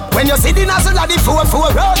up. When you see the nozzle of the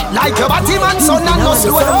 4-4 road, like your body man son and no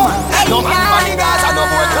slow up. No man pan the Gaza no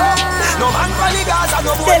boat up. No man pan the Gaza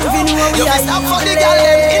no boat up. You stop fuck the girl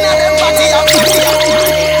them inna them body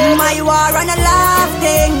and my war and a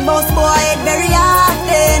laughing, boss boy it very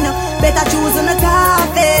often. Better choose on a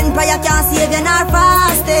coffin, prayer can't save you nor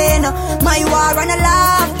fasting. My war and a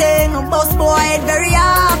laughing, boss boy it very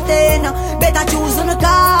often. Better choose on a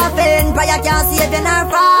coffin, prayer can't save you nor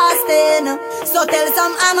fasting. thing. So tell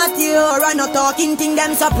some amateur and no talking thing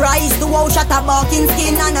them surprised to how shot a barking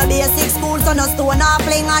skin and a basic school. So no stone or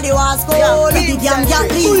playing at the war school. The damn cat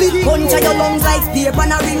leave. Punch your lungs like spear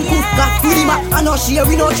and a ring cook. Got to the back and no share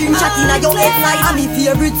we no dream shot in a your head like. And me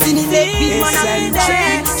favorite sin in the big man a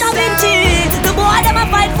Shoving cheese, the boy them a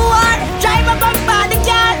fight for war. Drive a bump on the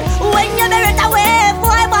car. When you bear it away,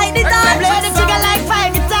 boy bite the dog. Play the trigger like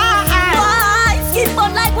 5 guitar. Boy, skin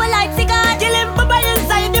bun like we like cigar. Kill him for by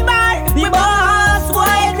inside the bar. The boss,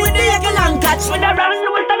 boy, with the eagle and catch. When I run,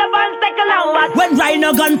 we'll tell the fans take a long walk. When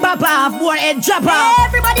rhino gun pop off, boy head drop off.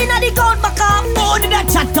 Everybody know the code back up. Oh, did that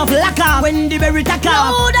chat up lock off. When the berry tack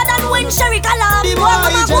off. Louder than when Sherry Calab. The boy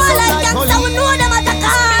come a go like gangsta, we know them attack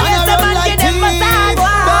off. Yes, the man get them massage.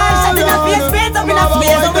 Shut in a face, space up in a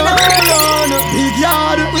space up in a big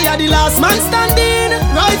yard, we are the last man standing.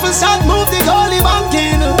 Rifle shot, move the goalie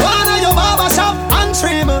banking. One of your barber shop and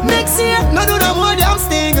trim. Next year, no do no more damn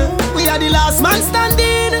sting. We are the last man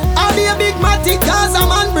standing. I'll be a big matic Gaza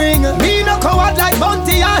man bring. Me no coward like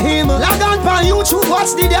Bunty or him. Log on pan YouTube,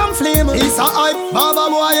 watch the damn flame. It's a hype, Baba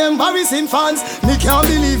boy embarrassing fans. Me can't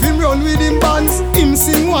believe him run with him bands. Him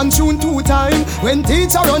sing one tune 2 times. When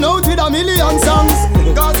teacher run out with 1,000,000 songs.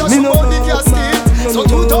 Gaza shoot out the casket. So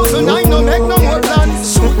 2009 no make no more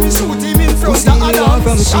plans. Shoot him in front of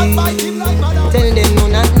Adam. Shot by him like madam. Tell them no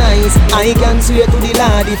not nice. I can swear to the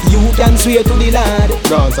Lord if you can swear to the Lord.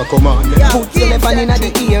 Gaza come on. Put your left hand in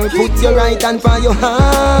the ear, put your right hand for your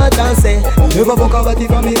heart and say, never fuck a body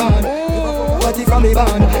from me man. Body from me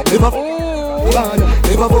man. Never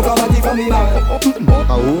fuck a body from me man.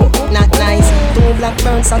 Not nice. 2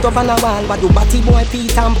 blackbirds sat up on a wall. What do Batty Boy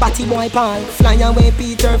Pete and Batty Boy Paul? Fly away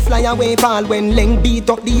Peter, fly away Paul. When Leng beat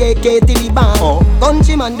up the AK till the ball.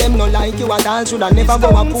 Countryman them no like you at all. Shoulda never go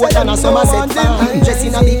a port and a Somerset Farm. Dress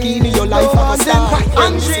in a bikini, your life a star.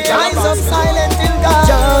 Andre eyes up silent till God.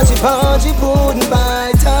 Georgie Porgy couldn't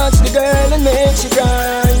buy. Touch the girl and make she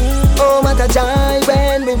cry. Oh, what a joy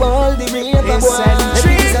when we hold the rape boy. Let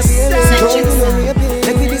me disappear it. Don't do no raping.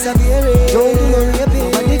 Let me disappear it. Don't do no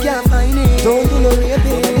raping. Nobody can find it. Don't do no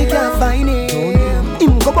raping. Nobody can find it.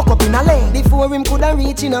 Him go back up in a lane. Before him coulda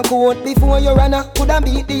reach in a court. Before your runner coulda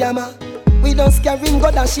beat the hammer. We don't scare him, go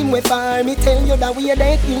dash him with fire. Me tell you that we are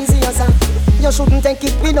that easy as a. You shouldn't take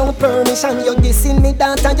it without permission. You dissing me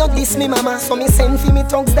daughter, you diss me mama. So me send for me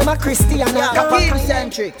thugs, them a Christian. Keep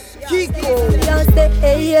centric. Keep going.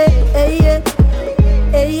 Hey yeah, hey yeah,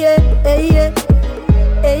 hey yeah, hey yeah,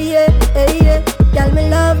 hey yeah, hey yeah. Tell me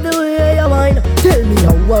love the way you whine. Tell me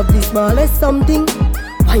how of the smallest something.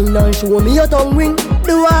 Wine and show me your tongue ring.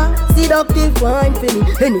 Do a seductive wine for me.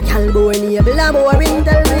 Any calbo enable a boring.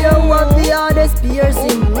 Tell me how of the hardest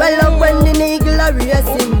piercing. Well up when the niggle are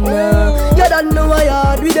racing. You don't know why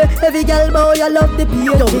hard with it. Every gal boy you love the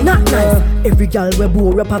piercing. Not nice. Every gal we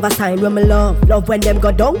bore up have a sign when me love. Love when them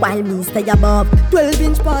go down while me stay above.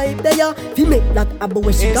 12-inch pipe there. Fi make that a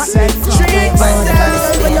boy she got right.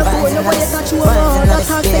 When you phone the way you touch you hard. That's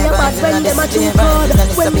how say you bad when them a too hard.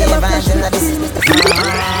 When them a flash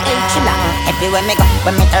with everywhere me go,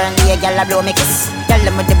 when me turn the girl a blow me kiss. Girl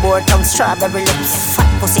with the board tongue, strawberry lips. Fat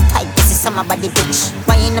pussy, tight pussy, summer body bitch.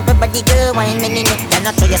 Wine up your body girl, wine me in it. Girl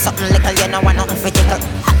not show you something little, you know want nothing for tickle.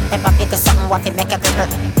 Hot pepper pickle, something what fi make a pickle.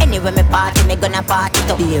 Anyway me party, me gonna party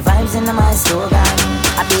too. Be a vibes in my slogan.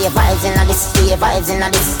 I be a vibes in this, be a vibes in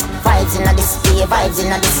this. Vibes in this, be a vibes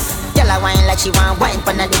in this. Girl a wine like she want wine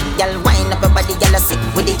pon a dick. Girl wine up her body, girl a sick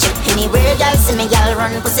with the chick. Anywhere girl see me, girl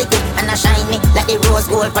run pussy quick and a shiny like the rose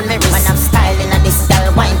gold pon me wrist. When I'm styling a this,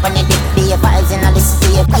 girl wine pon a dick. Be a vibes in this,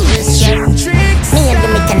 be a vibes. Me and the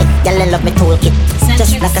mechanic, girl I love me toolkit.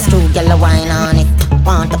 Just like a screw, girl a wine on it.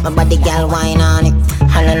 Want up my body, girl wine on it.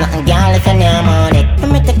 Holla nothing, girl if you name on it.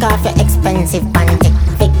 Me take off your expensive panty.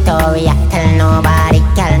 Victoria, tell nobody.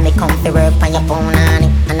 Girl me comfy work on your phone on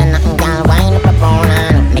it. And nothing, girl wine up your phone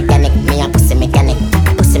on it. Mechanic, me a pussy mechanic.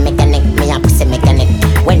 Pussy mechanic, me a pussy mechanic.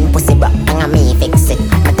 When pussy broke, hang a me fix it.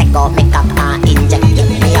 I take off me cock and inject it.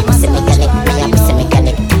 Me a pussy mechanic, me a pussy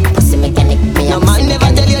mechanic. Pussy mechanic, me a pussy mechanic. No man never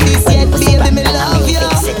tell you this yet, baby, me love you.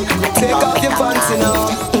 Take off your pants now.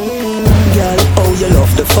 Girl, oh you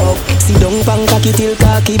love the fuck. See don't bang cocky till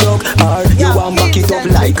cocky broke. Or you want back it up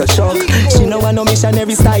like a truck. She know I no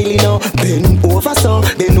missionary style, you know. Bend over so,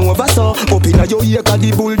 bend over so. Up inna your ear 'cause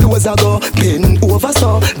the bulldozer go. Bend over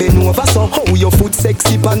so, bend over so. How your foot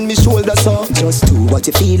sexy on me shoulder so. Just do what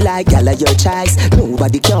you feel like, girl of your choice.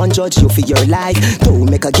 Nobody can judge you for your life. Don't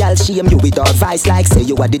make a girl shame you with advice like say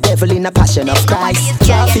you are the devil in a passion of Christ.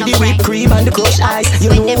 For the whipped cream and the crushed ice. You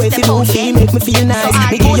know if you move me, make me feel nice.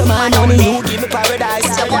 Me give you my money, you give me paradise.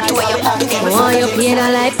 Why you pain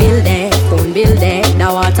a life build it, phone build it, the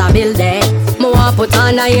water build it. Me want put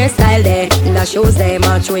on a hairstyle day, the shoes they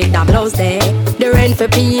match with the blouse day. The rent for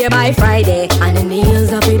pay by Friday, and the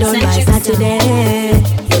nails up it done by Saturday.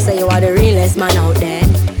 You say you are the realest man out there,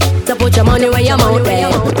 so put your money where your mouth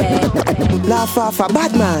there. Laugh off a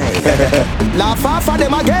bad mind. Laugh off of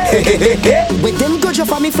them again. With them good you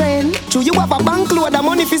for me friend. Do you have a bank load of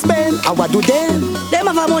money fi spend? I what do them? Them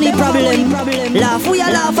have a money problem. Laugh we a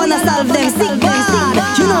laugh and a solve them sick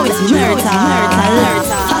bad. You know it's murder.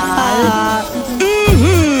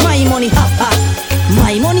 My money ha ha.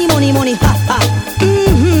 My money ha ha.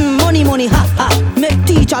 Money ha ha. Make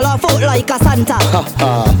teacher laugh out like a Santa.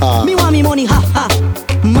 Me want me money ha ha.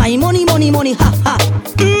 My money ha ha.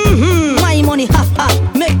 My money ha ha.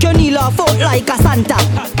 Make your knee laugh out like a Santa.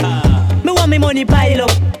 Me want me money pile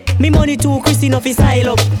up. Me money too Christy enough is style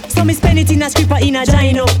up. So me spend it in a stripper in a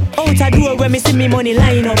gino. Out a door where me see me money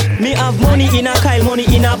line up. Me have money in a Kyle, money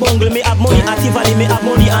in a bungle. Me have money at Tivoli, me have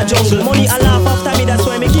money at jungle. Money a laugh after me, that's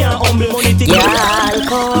why me can't humble. Money to y'all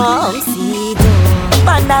come see do.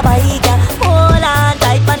 Panda bike, hold on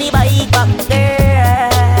tight on the bike back there.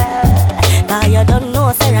 Now you don't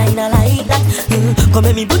know say I not like that. Come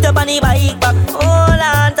let me put up on the bike back. Hold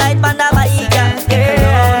on tight on the bike, girl.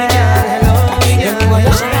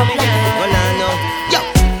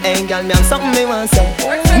 Girl, me have something me want say.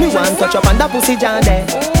 Me want touch up on that pussy jar there.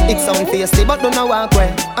 It sound tasty but don't know walk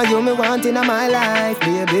away. And you me want in my life,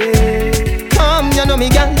 baby. Come, you know me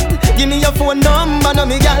girl. Give me your phone number, know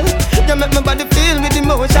me girl. You make my body feel with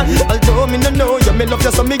emotion. Although me no know you, me love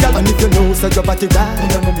you so me girl. And if you know say your body right,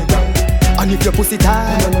 you know me girl. And if your pussy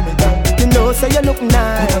tight, you know me girl. You know say you look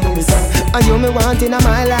nice, you know me girl. And you me want in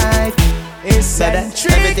my life. It's better.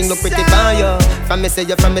 Everything look pretty fine, yo. From me say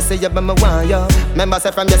you, but me want you. Remember say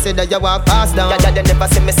from you say that you walk past down. Yeah, you never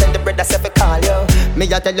see me send the bread, that's if I call you.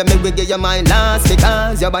 Me I tell you me we give you my last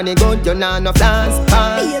because your body good, you not no flaws.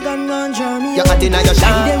 You gon' run journey. You hot inna your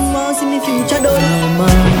shot. Them want see me future done.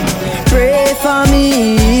 Pray for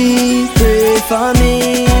me, pray for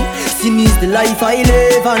me. See me's the life I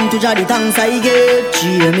live and to the thanks I give.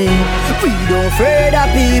 Cheer me, we don't afraid of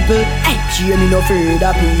people. Cheer me no afraid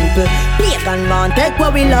of people. Pagan man take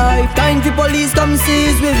what we life. Time for police come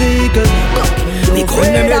seize we vehicle. We don't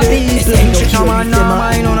afraid of people. No man no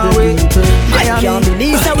mind on our way. I can't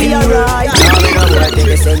believe that we are right.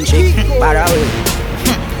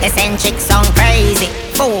 Eccentric sound crazy,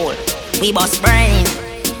 fool. We bust brain.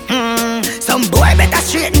 Some boy better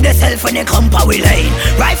straighten themself when they come power lane.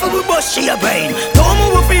 Rifle we bust to your brain. Don't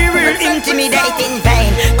move feel real intimidating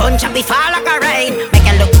vain. Gunshot we fall like a rain. Make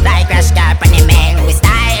it look like crash car on the man. We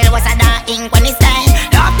style was a dark ink when it's time.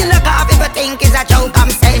 Laugh till look off if you think it's a joke.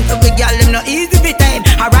 I'm saying to the girl them no easy to tame.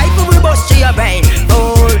 A rifle we bust to your brain.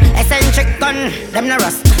 Fool, eccentric gun, them no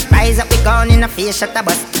rust. Rise up we gone in a face shut a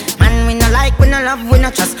bus. Man we no like, we no love, we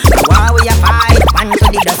no trust. The war we a fight, man to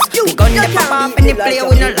the dust. We gun them pop up and they play,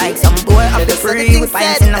 we no like. Some boy up the free, we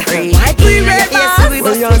find in a free. We red yes, we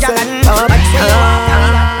bust to Jagan.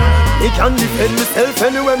 He can defend myself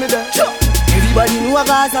anywhere me there. Everybody know a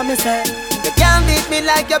Gaza me say. You can't beat me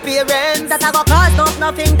like your parents. That I go cause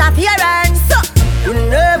nothing interference. You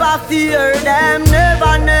never fear them,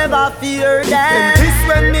 never fear them. This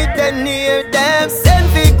when me then near them. Send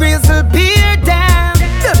big grizzle peer them.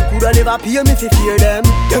 Them coulda never pay me fi fear them.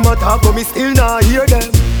 Them a talk but me still not hear them.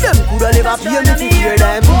 Them coulda never pay me fi fear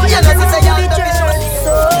them. You know me say you be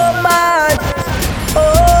so bad.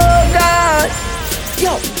 Oh God.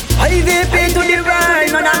 Yo, IVP to the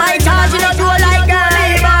burn. None of my charge in a door like girl.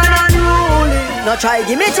 Born unruly. No try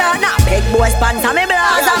give me chat. Nah beg boy sponsor me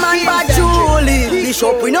blazer man bad Julie. The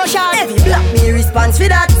shop we no shot. Every black me response for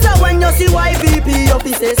that. So when you see YVP you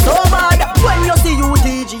fi say so bad. When you see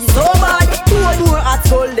UTG so bad. Two more at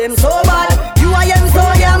soul them so bad. You I am so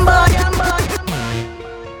damn bad.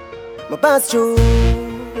 My pass through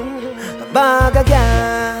a bag of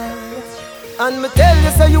gas. And me tell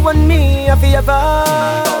you so you and me a forever.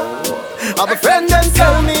 I'm a friend and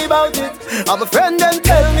tell me about it. I'm a friend and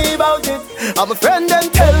tell me about it. I'm a friend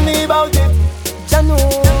and tell me about it. Janu,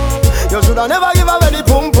 you shoulda never give away the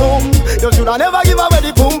pum pum. You shoulda never give away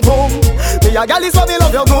the pum pum. Me a gal is what me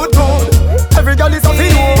love you good good. Every gal is a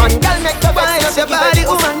feel woman. Gal make the wine up your body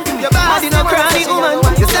woman. Your body no cranny woman.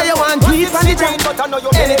 You say you want deep on the chain, but I know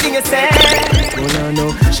you anything you say. Oh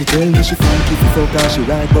no, she tell me she funky if you fuck her, she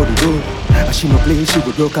ride body good. And she no play, she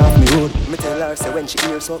would broke off me hood. Me tell her say when she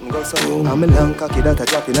hear something go so. I'm a long cocky that a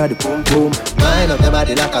drop inna the pum pum. Mind up your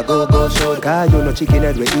body like a go show. Cause you no chicken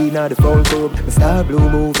head we eat inna the phone tube. Me star blue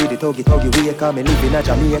movie, the tuggy way. Cause me live in a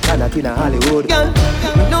Jamaica, not in a Hollywood. Girl,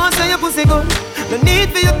 you know say your pussy good. No need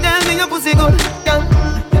for you tell me your pussy good. Girl,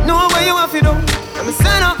 you know what you have to do. I'm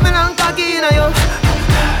stand up me long cocky inna you.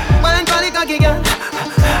 Wine for the cocky girl.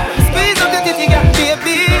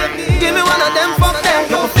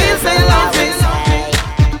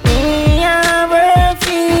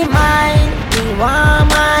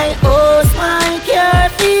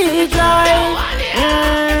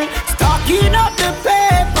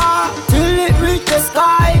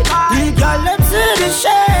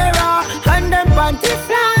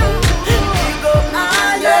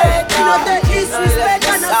 disrespect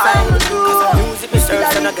and a sound true. Still a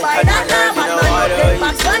live by that now, man, man, no take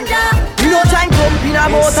back ganja. We no try and come in a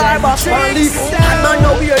motor box and leaf. That man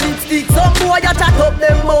no wear lipstick. Some boy a chat up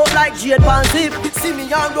them mouth like jade pan zip. See me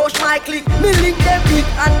and rush my click. Me link them big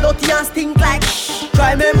and dirty and stink like shh.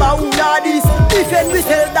 Try remember who are this. Defend we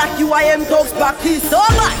tell that you I am thugs practice. So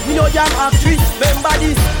man, we no jam actress. Remember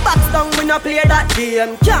this. Box down we no play that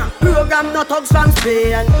game. Can't program no thugs from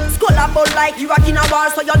Spain. Skull about like you rock in a war,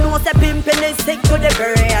 so you know say pimpin' is sick to the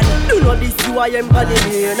brain. Do know this you I am body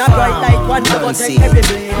man. A bright light one never take every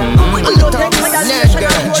blame. We don't take violation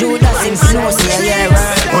and Judas in snow, yeah.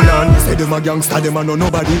 Hold on, say them a gangster, them a no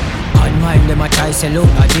nobody. On mind them a try say look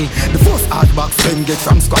at it. The first hard box them get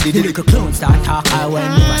from squaddy. The little clowns start talk when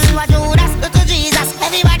you a Judas, go to Jesus,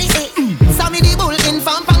 everybody say saw me the bull in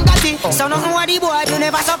from Pangati. So nothing what the boy do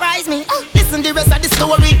never surprise me. Listen the rest of the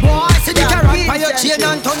story. Boy, see the carrot by your chain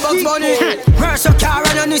and ton bucks money. Where's your car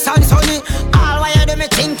and your Nissan Sunny? All why you do me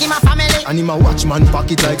think in my family. And him a watchman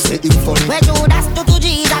pocket like say him funny. Where Judas to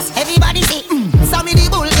Jesus, everybody say saw me the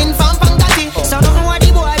bull in from Pangati. So nothing what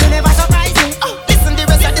the boy do never surprise me. Listen the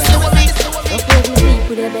rest of the story. Okay, we sleep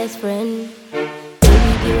with your best friend.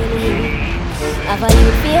 Have a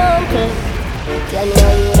you feel uncle? Tell me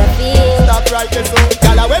how you woulda feel. Stop right there, so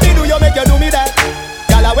Gala, when me do you make you do me that?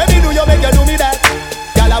 Gala, when me do you make you do me that?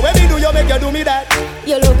 Gala, when me do you make you do me that?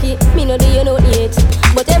 You're lucky, me no do you no yet.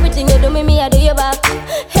 But everything you do me I do you back.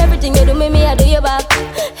 Everything you do me I do you back.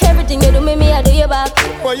 Everything you do me I do you back.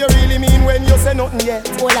 What you really mean when you say nothing yet?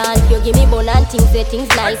 Hold on, you give me bone and things say things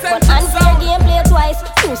nice. But unfair game play twice.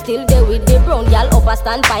 You still there with the brown girl up a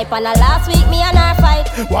standpipe. And last week me and her fight.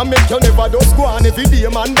 One make you never do go on every day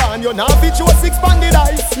man ban. You now fit you a 6 banded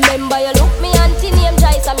eyes. Remember you look me auntie name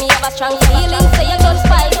Joyce. And me have a strong feeling say you just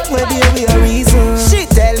fight. Well baby a reason. She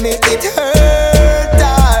tell me it hurt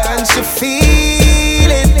her and she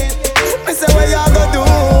feel it. Me say what you gonna do?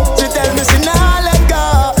 She tell me she nah let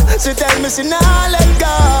go. She tell me she nah let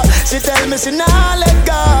go. She tell me she nah let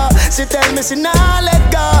go. She tell me she nah let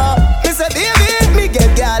go. Me say baby, me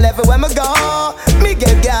get girl everywhere me go. Me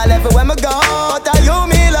get girl everywhere me go. But you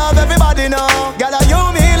me love everybody know. Girl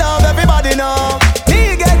you me love everybody know.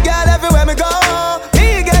 Me get girl everywhere me go.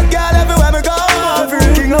 Me get girl everywhere me go. Every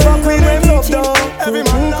king of a queen we love though. Every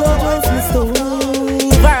man knows me so.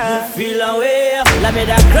 Feel away, let me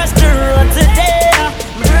that cross the road today.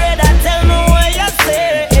 Brother, tell me what you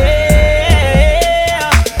say.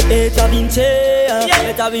 It have been changed,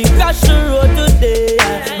 it have been cross the road today.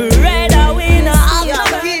 Brother, we know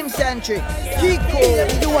I'm Game centric.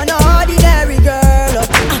 You are no ordinary girl. No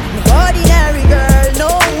ordinary girl. No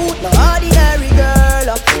ordinary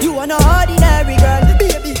girl. You are no ordinary girl.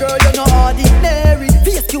 Baby girl, you're no ordinary.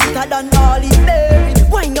 Face cuter than ordinary.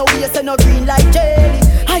 Why no waist and no green like jelly?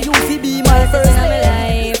 I used to be my first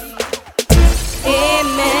life.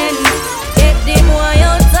 Amen. Get the boy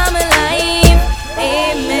out of my life.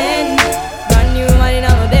 Amen. Brand new man in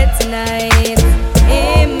our bed tonight.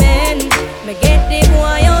 Amen. Me get the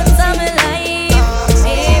boy out of my life.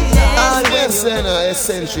 Amen. Always in a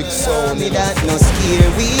eccentric sound. Me that no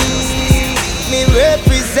scary. Me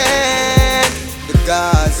represent the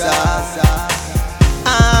Gaza.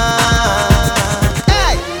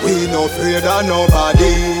 We no afraid of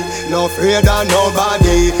nobody, no afraid of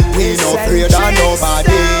nobody. We no afraid of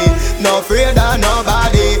nobody, no afraid of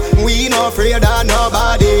nobody. We no afraid of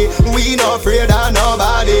nobody, we no afraid of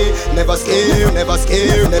nobody. Never scared, never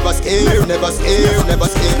scared, never scared, never scared, never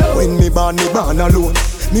scared. When me born alone.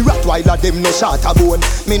 Me Rottweiler them no shot a bone.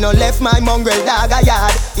 Me no left my mongrel dog a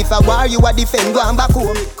yard. If I war you a defend, go and back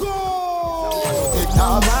home.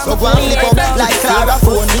 So go and flip up like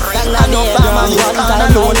chlorophone. And no farmer you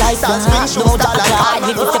stand alone. Start swing shoes that like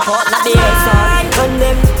you just support not the air from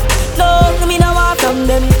them. No, me no want from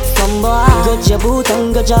them. Some boy got your boot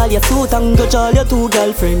and got all your suit and got all your two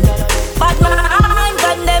girlfriend. But I'm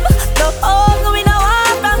from them. No, me no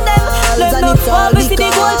want from them. And it's all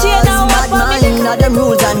because bad mind of them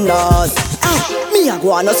rules and laws. Me a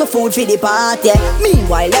go on also food for the party.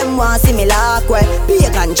 Meanwhile them want see me lock way.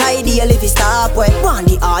 Pagan try deal if he stop way. Want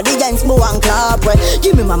the audience move and clap way.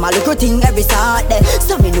 Give me mama little thing every Saturday.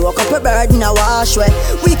 So me know a couple bird in a wash way.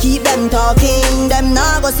 We keep them talking. Them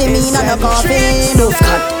nah go see me in a coffin. Enough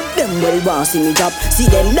cut. Them well want see me drop. See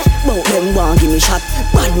them back bout them want give me shot.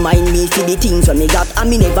 Bad mind me for the things when me got. And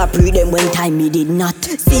me never pre them when time me did not.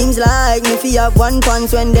 Seems like me fi have one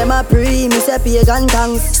pants when them a pre. Me say pagan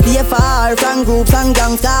tongues. Stay far from groups and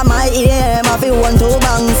gangs. Cause my aim a fi one two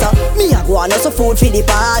bangs. Me a go on also food for the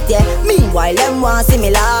party. Meanwhile them want see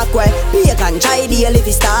me lock way. Pagan try deal if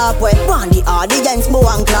he stop way. Want the audience more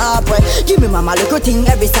and clap way. Give me mama little thing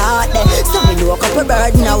every Saturday. So me look up a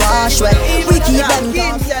bird in a wash way. We keep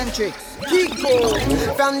them Centric. Kiko.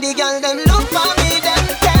 From the girl them look for me, them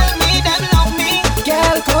tell me them love me.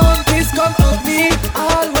 Girl come, please come up me.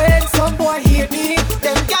 Always some boy hate me.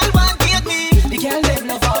 Them girl want hate me. The girl them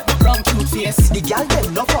love up the brown cute face. The girl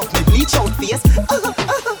them love up me bleach out face.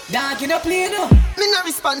 Dog in a play no. Me no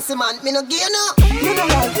responsive man, me no gay no. Me no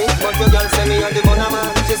love it, but your girl say me a the bunna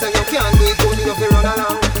man. She say you can't do it good enough to run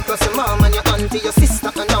along. Cause your mom and your auntie, your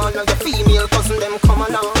sister and all of your female cousin them come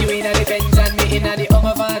along. You in a the Benz and me in a the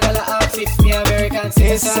Hummer van. All the outfits me American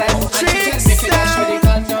citizen. And she tell me to dash with the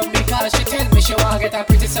condom because she tell me she want get a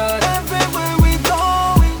pretty son. Everywhere we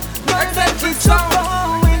going, girls and kids are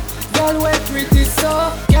going. Girl we pretty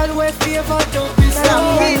so, girl we favor don't be so.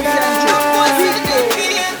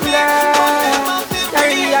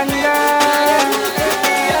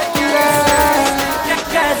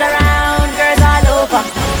 Girls around, girls all over.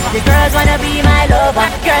 The girls wanna be my lover.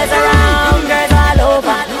 Girls around, girls all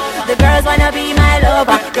over. The girls wanna be my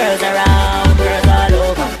lover. Girls around, girls all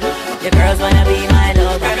over. The girls wanna be my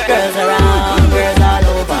lover. Girls around, girls all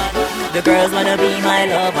over. The girls wanna be my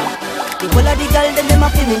lover. The whole of the girls them a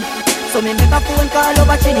feel me. So me make a phone call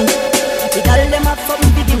over Chini. The girl them have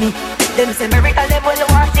something to give me. Them say miracle them all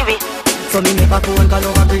want to be. So me make a phone call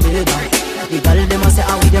over Grenada. The girl them a say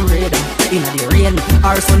how we them radar. Inna the rain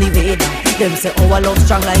or sunny weather. Them say oh I love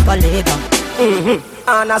strong like a leather.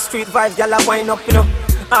 On a street vibe, gyal a wind up, you know.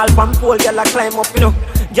 All from pole, gyal a climb up, you know.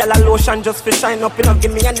 Gyal a lotion just for shine up, you know.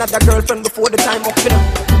 Give me another girlfriend before the time up, you know.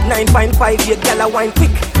 9.58, gyal a wine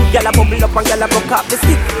quick. Gyal a bubble up and gyal a broke up the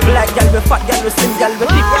stick. Black gyal we fat, gyal we slim, gyal we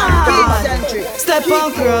thick. Step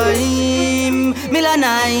on crime,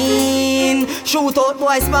 melanine. Shoot out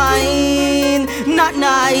boy spine, not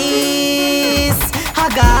nice. A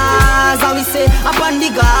Gaza we say, upon the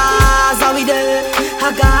Gaza we there.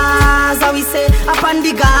 A Gaza we say, upon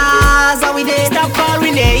the Gaza we there. Stop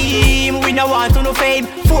calling name, we no want to no fame.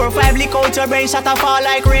 4 or 5 lick out your brain, shut up fall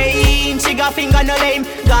like rain. She got finger no lame,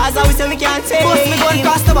 Gaza we say we can't take. Bust me gun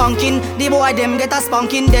cross the bunking, the boy them get a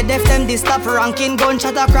spunking. The deaf them this stop ranking.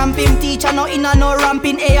 Gunshot a cramping, teacher no in a no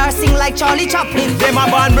ramping. AR sing like Charlie Chaplin. Them a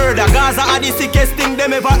born murder, Gaza are the sickest thing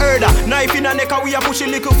them ever heard of. Knife in a neck and we a push a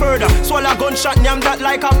little further. Swallow gunshot, nyam that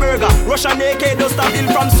like a burger. Russian AK does a bill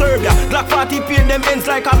from Serbia. Glock 40 paint them ends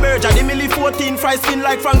like a merger. The Millie 14 fry skin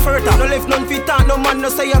like Frankfurter. No left none fit out, no man no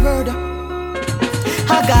say a murder.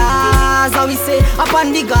 A Gaza we say,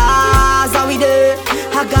 upon the Gaza we there.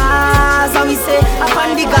 A Gaza we say,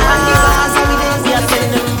 upon the Gaza we there. We are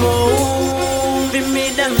send them move, we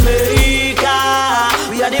meet them America.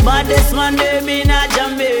 We are the baddest man them in a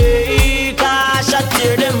Jamaica. Shot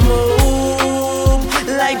tear them move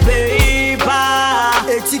like paper.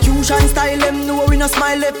 Execution style them know we no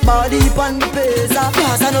smile left body on the pesa.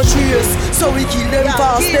 Gaza no trace, so we kill them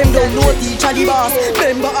fast. Them don't know teacher the boss.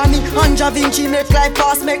 Remember me and Da Vinci make life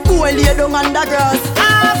pass. Make boy lay down under grass.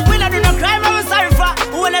 We not do no crime, I'm sorry for.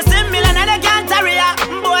 When I see million and I can't carry ya.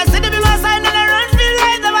 Boy see the big sign and I run feel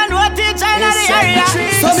like the man who teach in the area.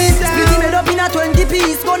 So me split him head up in a 20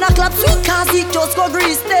 piece. Gonna clap sweet cause it just go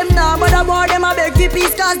grease them now. But the more them a beg for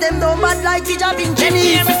peace cause them don't bad like Da Vinci. Them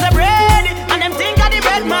hear Mr. Brady and them think of the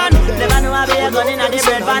bread man. Never know I be a gun in a the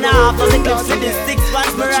bread van. After the clips with the 6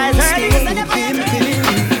 once me rise early.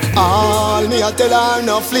 All me a tell her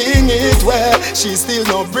no fling it where she still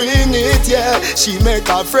no bring it, yeah. She make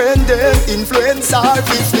her friend them influence her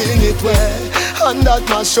to fling it where. And that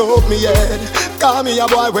must show me head. Call me a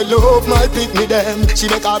boy we love my pick me them. She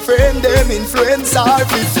make her friend them influence her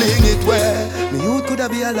to fling it where. Me youth coulda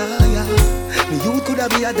be a lawyer, me youth coulda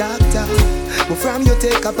be a doctor. But from you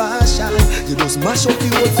take a passion, you just mash up the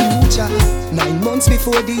whole future. 9 months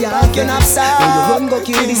before the harvest, when you run go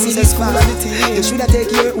kill the city school and the team. You shoulda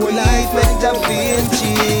take your whole life with Da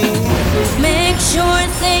Vinci. Make sure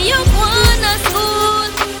say you wanna school,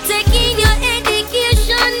 taking your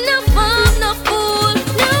education, no farm, no fool.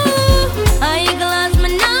 No, eyeglass,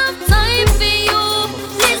 man, enough time for you.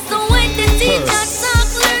 Listen when the teacher talk,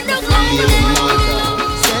 learn the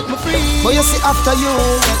But you see after you,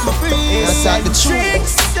 set me free. That's like the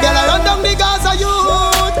truth. Girl, I run down the Gaza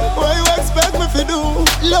youth. What you expect me to do?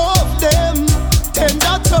 Love them,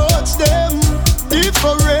 tender touch them.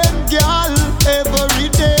 Different girl every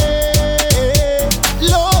day.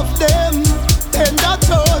 Love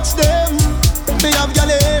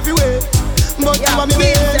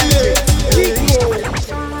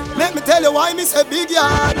you why me say big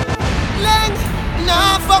yard. Leng,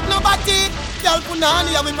 nah fuck nobody. Girl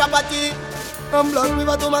punani have me property. I'm blood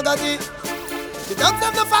river to Magati. The dogs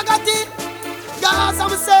have no fagati. Gaza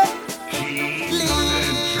me say.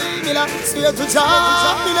 Leave me la swear to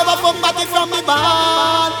Jah. Me never fuck body from me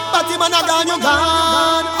band. Body man a gone, you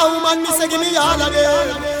gone. A woman me say give me all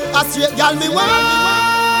again. A straight girl me want.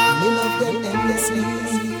 Me love them endlessly.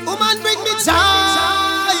 Woman bring me joy.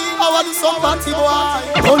 I want some party boy.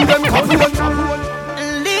 Run them cover.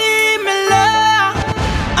 Leave me alone.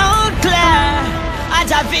 Oh Claire, I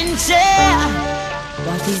Da Vinci.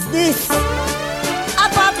 What is this? A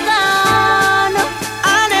popcorn.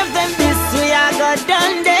 And if them this way I go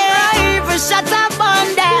done there. Even shut up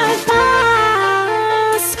on them.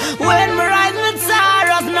 When me ride me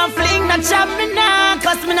Taros, no fling, no chop me now.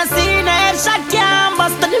 Cause me no see no headshot can't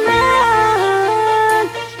bust the man.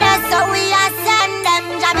 That's how we are send them.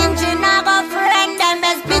 Da Vinci now go friend them.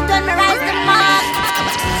 Best split when me rise the mark.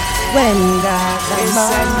 When Gaza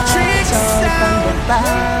march out on the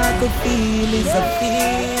battlefield is a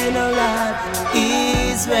funeral.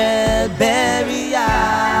 Israel burial.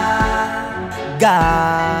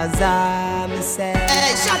 Gaza, me say.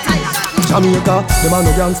 Hey, shut up. Jamaica, them a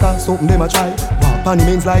no gangster, something them a try. Walk on the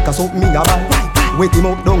means like a something me a buy. Wake him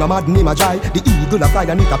up down a mad name a dry. The eagle a fly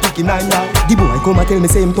and it a pick him 9 eye. The boy come and tell me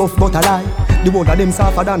same tough but a lie. The one of them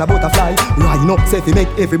softer than a butterfly. Rhyme up say fi make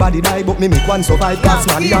everybody die, but me make one survive. Cause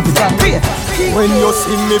man you have to try. When you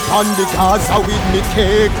see me on the Gaza with me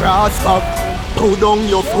K-Cross back, put down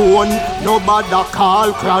your phone, nobody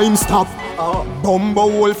call crime stop. Bumbo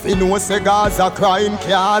Wolf, you know say Gaza crime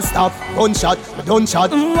can't stop. Gunshot.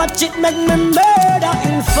 Watch it make me murder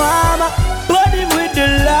informer. Body with the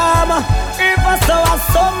llama. If I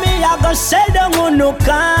saw me, I go shell down on no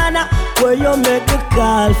corner. Where you make the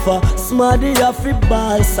call for Smarty Afri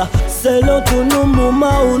Balsa. Sell out to no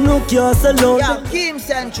mama who no care sell out. Yeah, Kim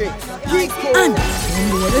Centric. And them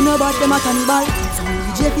know they know about them a cannibal. So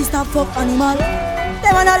DJ fi stop fuck animal.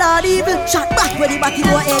 Them a lot evil. Shot back where the body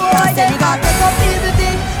boy head can't sell it. Take up evil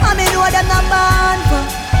thing. And me know them not born for.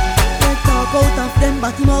 They talk out of them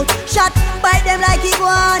body mouth. Shot bite them like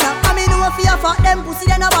iguana. And me know fi a fuck them pussy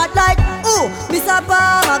them a bad like. Oh, Mr.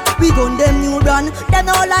 Palmer, we gun them new brand. Them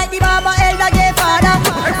no like the Baba Elder J father.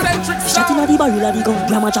 Shot inna the barrel of the gun,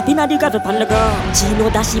 grandma chop inna the gravel pan the girl. Chino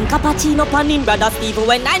dash him, cappuccino pan him, brother Steve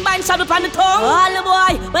when 9 bands shot upon the tongue. All the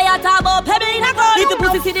boy, where you talk about pebble in a gun. Little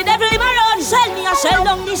pussy see the devil in my run. Shell me a shell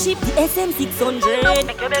down the ship, the SM600.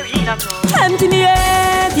 Empty me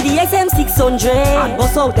head to the SM600. And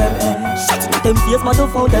bust out them head. Shot inna them face, mother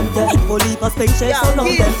found them dead. Police a spend shell so long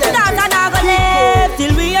them. Nah go left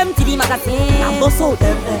till we empty the magazine. And bust out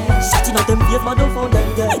them head. Shot inna them face, mother found them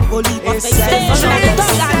dead. Police a spend shell so long them.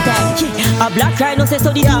 A black rhino says so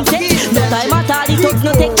the thing take. No time at all, the thugs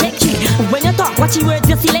no take check. When you talk, watch your words,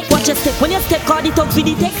 you select, watch your step. When you step, call the thugs with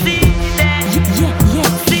the text.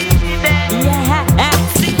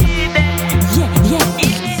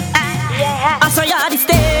 Yeah. I saw you at the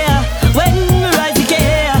stair. When we rise the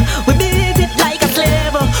gear, we beat it like a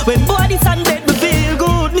slave. When body's on bed, we feel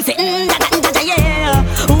good. Me say, yeah.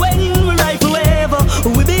 When we ride forever,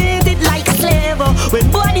 we beat it like a slave. When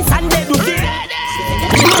body's on bed, we feel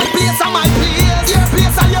My place and my place, your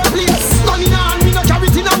place and your place. Gun in hand, me no carry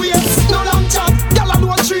it in a waist. No long chat, gyal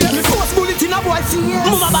alone train. Me force bullet in a boy face.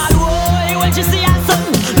 Mama bad boy, when she see her son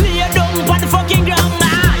lay down on the fucking ground.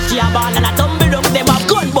 She a ball and a tumble down. Them have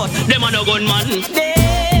gun, but them a no gun man.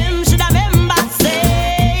 Them should have remember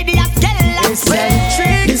say the skeleton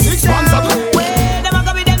way. The 6 months ago, where them a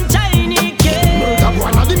go with them Chinese kids. murder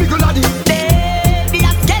boy na the middle of the. The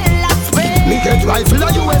skeleton way. Me get rifle a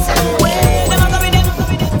USA.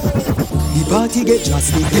 The party get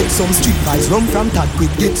drastic. Get some street vibes rum from Tad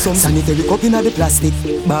quick. Get some sanitary cup in the plastic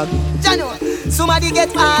bag. Jano, somebody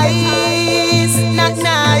get ice, not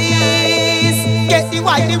nice. Get the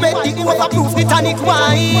white, the red, the overproof, the tonic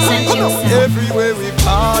wine. Everywhere we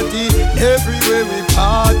party,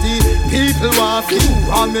 people want to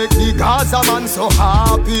and make the Gaza man so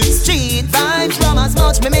happy. Street vibes from as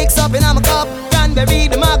much me mix up in a cup. Cranberry,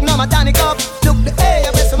 the Magnum, a tonic up. Look the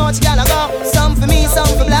air, I so much gal I go. Some for me, some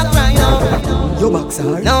for Black Rhino. Your box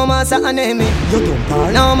hard. No massa aneme. Your dump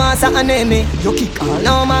hard. No massa aneme. Your kick hard.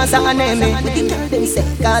 No massa aneme. With the girl them say,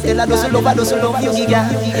 cartel I just love you giga.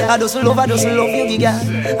 I just love you giga.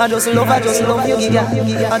 I just love you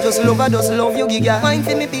giga. I just love you giga. Wine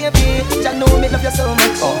for me baby, just know me love you so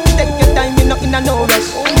much. Take your time, me not in a no rush.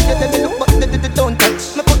 You tell me look but don't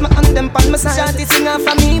touch. Me put my hand them pan my side. Shawty sing her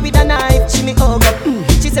for me with a knife. She me hug up.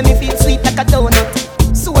 She say me feel sweet like a donut.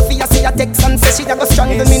 Sophia see a text and say she da go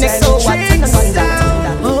strangle me next. So what?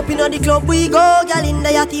 Up inna the club we go, girl in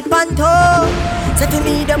the yacht. tip and toe. Say to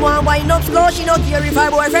me, them want wine up slow. She no care if her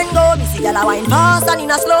boyfriend go. Me see gyal a wine fast and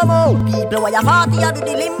in a slow-mo. People where you 40 a do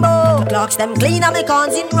the limbo. Clocks them clean and me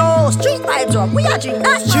cons in row. Street vibes up, we a drink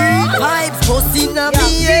that. Street vibes bustin' a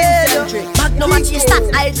me head. Back no match your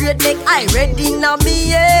stats, I grade make I ready na me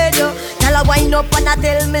head. Gyal a wine up and a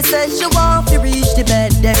tell me say she want to reach the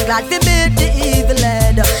bed. Them glad to beat the evil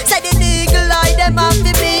head. Say the eagle eye them have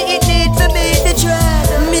to be. It need to be the dread.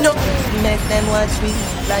 Me no make them watch me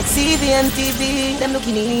like CV and TV. Them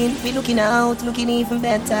looking in, we looking out, looking even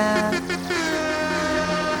better.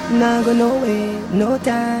 Nah go nowhere, no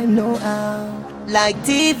time, no out. Like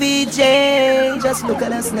TVJ, just look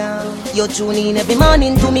at us now. You tune in every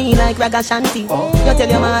morning to me like Raga Shanti. You tell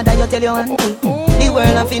your mother, you tell your auntie. The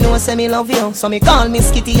world of you know say me love you. So me call me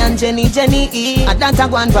Skitty and Jenny. A danta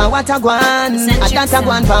guan pa what a guan. A danta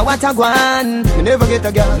guan pa what a guan. Me never get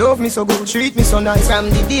a girl love me so good, treat me so nice. From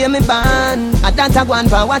the day me born. A danta guan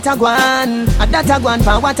pa what a guan. A danta guan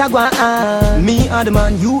pa what a guan. Me are the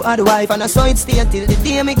man, you are the wife, and I saw it stay till the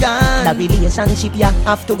day me gone. The relationship ya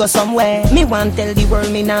have to go somewhere. Me want tell the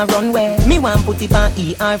world me nah run where. Me want put it on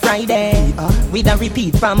ER Friday. With a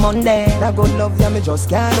repeat from Monday. That good love ya me just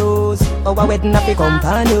can't lose. Our wedding up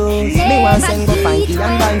companions. Me want send go find the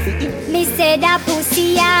and buy for it. Me say that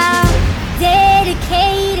pussy ya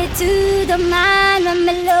dedicated to the man when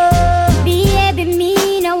me love. Baby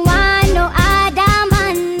me no want no other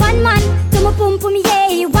man. One man to my pum pum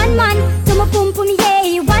yeah. One man to my pum pum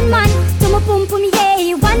yeah. One man to my pum pum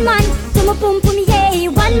yeah. One man to my pum pum yeah.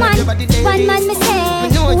 One man me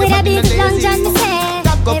say with a big long john me say.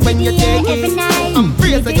 Every day, every night,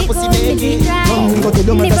 we do it good, we do it right. Me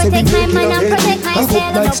protect my man and protect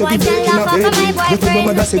myself. No boy can laugh off of my boyfriend.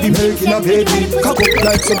 Them things them pretty when the cock up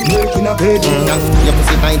like some milk in a bed. Your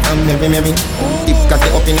pussy tight and merry. If got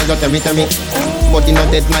it up in your territory. Body no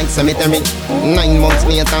dead like cemetery. 9 months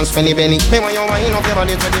me a dance penny penny. Me want you wind up your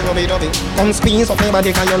body to the rubby. Come squeeze up my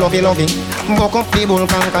body 'cause you lovey. Buck up the bull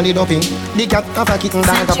can call it uppy. The cat up a kitten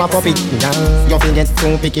dog up a puppy. You feel get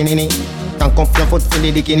too pickinini. Tank up your foot in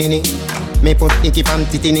the bikini. Me put icky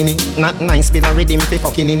panty in it. Not nice, but a rhythm fi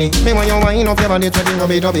fucking in it. Me want you wind up your body to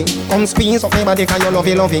the rubby. Come squeeze up my body 'cause you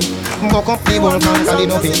lovey. Buck up the bull can call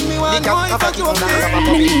it uppy. The cat up a kitten dog up a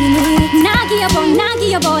puppy. Nagi your bun, nagi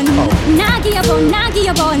your bun, nagi your bun, nagi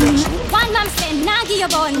your bun. One man spend nagi your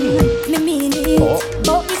bun. Me mean it.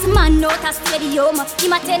 But this man not a stadium.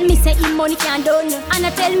 Him a tell me say him money can't done, and I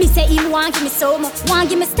tell me say him want give me some, want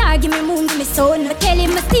give me star, give me moon, give me sun. Tell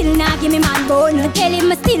him me still nah give me man bone. Tell him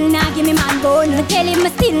me still nah give me man bone. Tell him me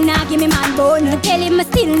still nah give me man bone. Tell him me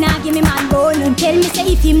still nah give me man bone. Tell me say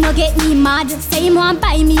if him no get me mad, say him want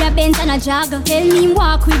buy me a Benz and a Jag. Tell me him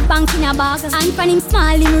walk with bank in a bag, and for him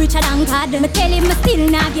small him richer than God. Me tell him me still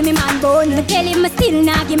nah give me man bone. Tell him me still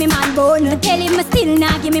nah give me man bone. Tell him me still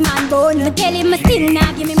nah give me man bone. Tell him me still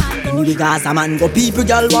nah give me man bone. The Gaza man go people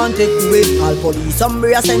girl want it to it. All police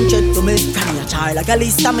somebody a send check to me. From me a child like a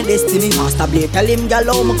list of my destiny. Master Blake tell him girl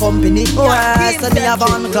how my company. Oh yes, so me have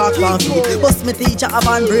on clock for feet. Bust me teacher have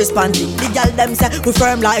on brace panty. The girl them say we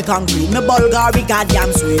firm like concrete. Me Bulgari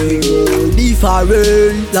goddamn sweet.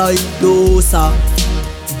 Different like dosa.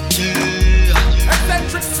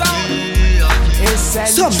 Eccentric sound.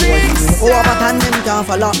 Some boys overturn them can't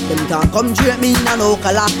follow. Them can't come treat me in a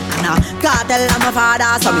local. And I can't tell them my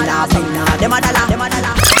father. So me nah sing nah. Them a dollar.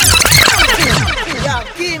 Yeah,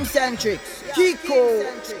 Kim Centric, Kiko.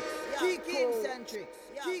 Kiko centric.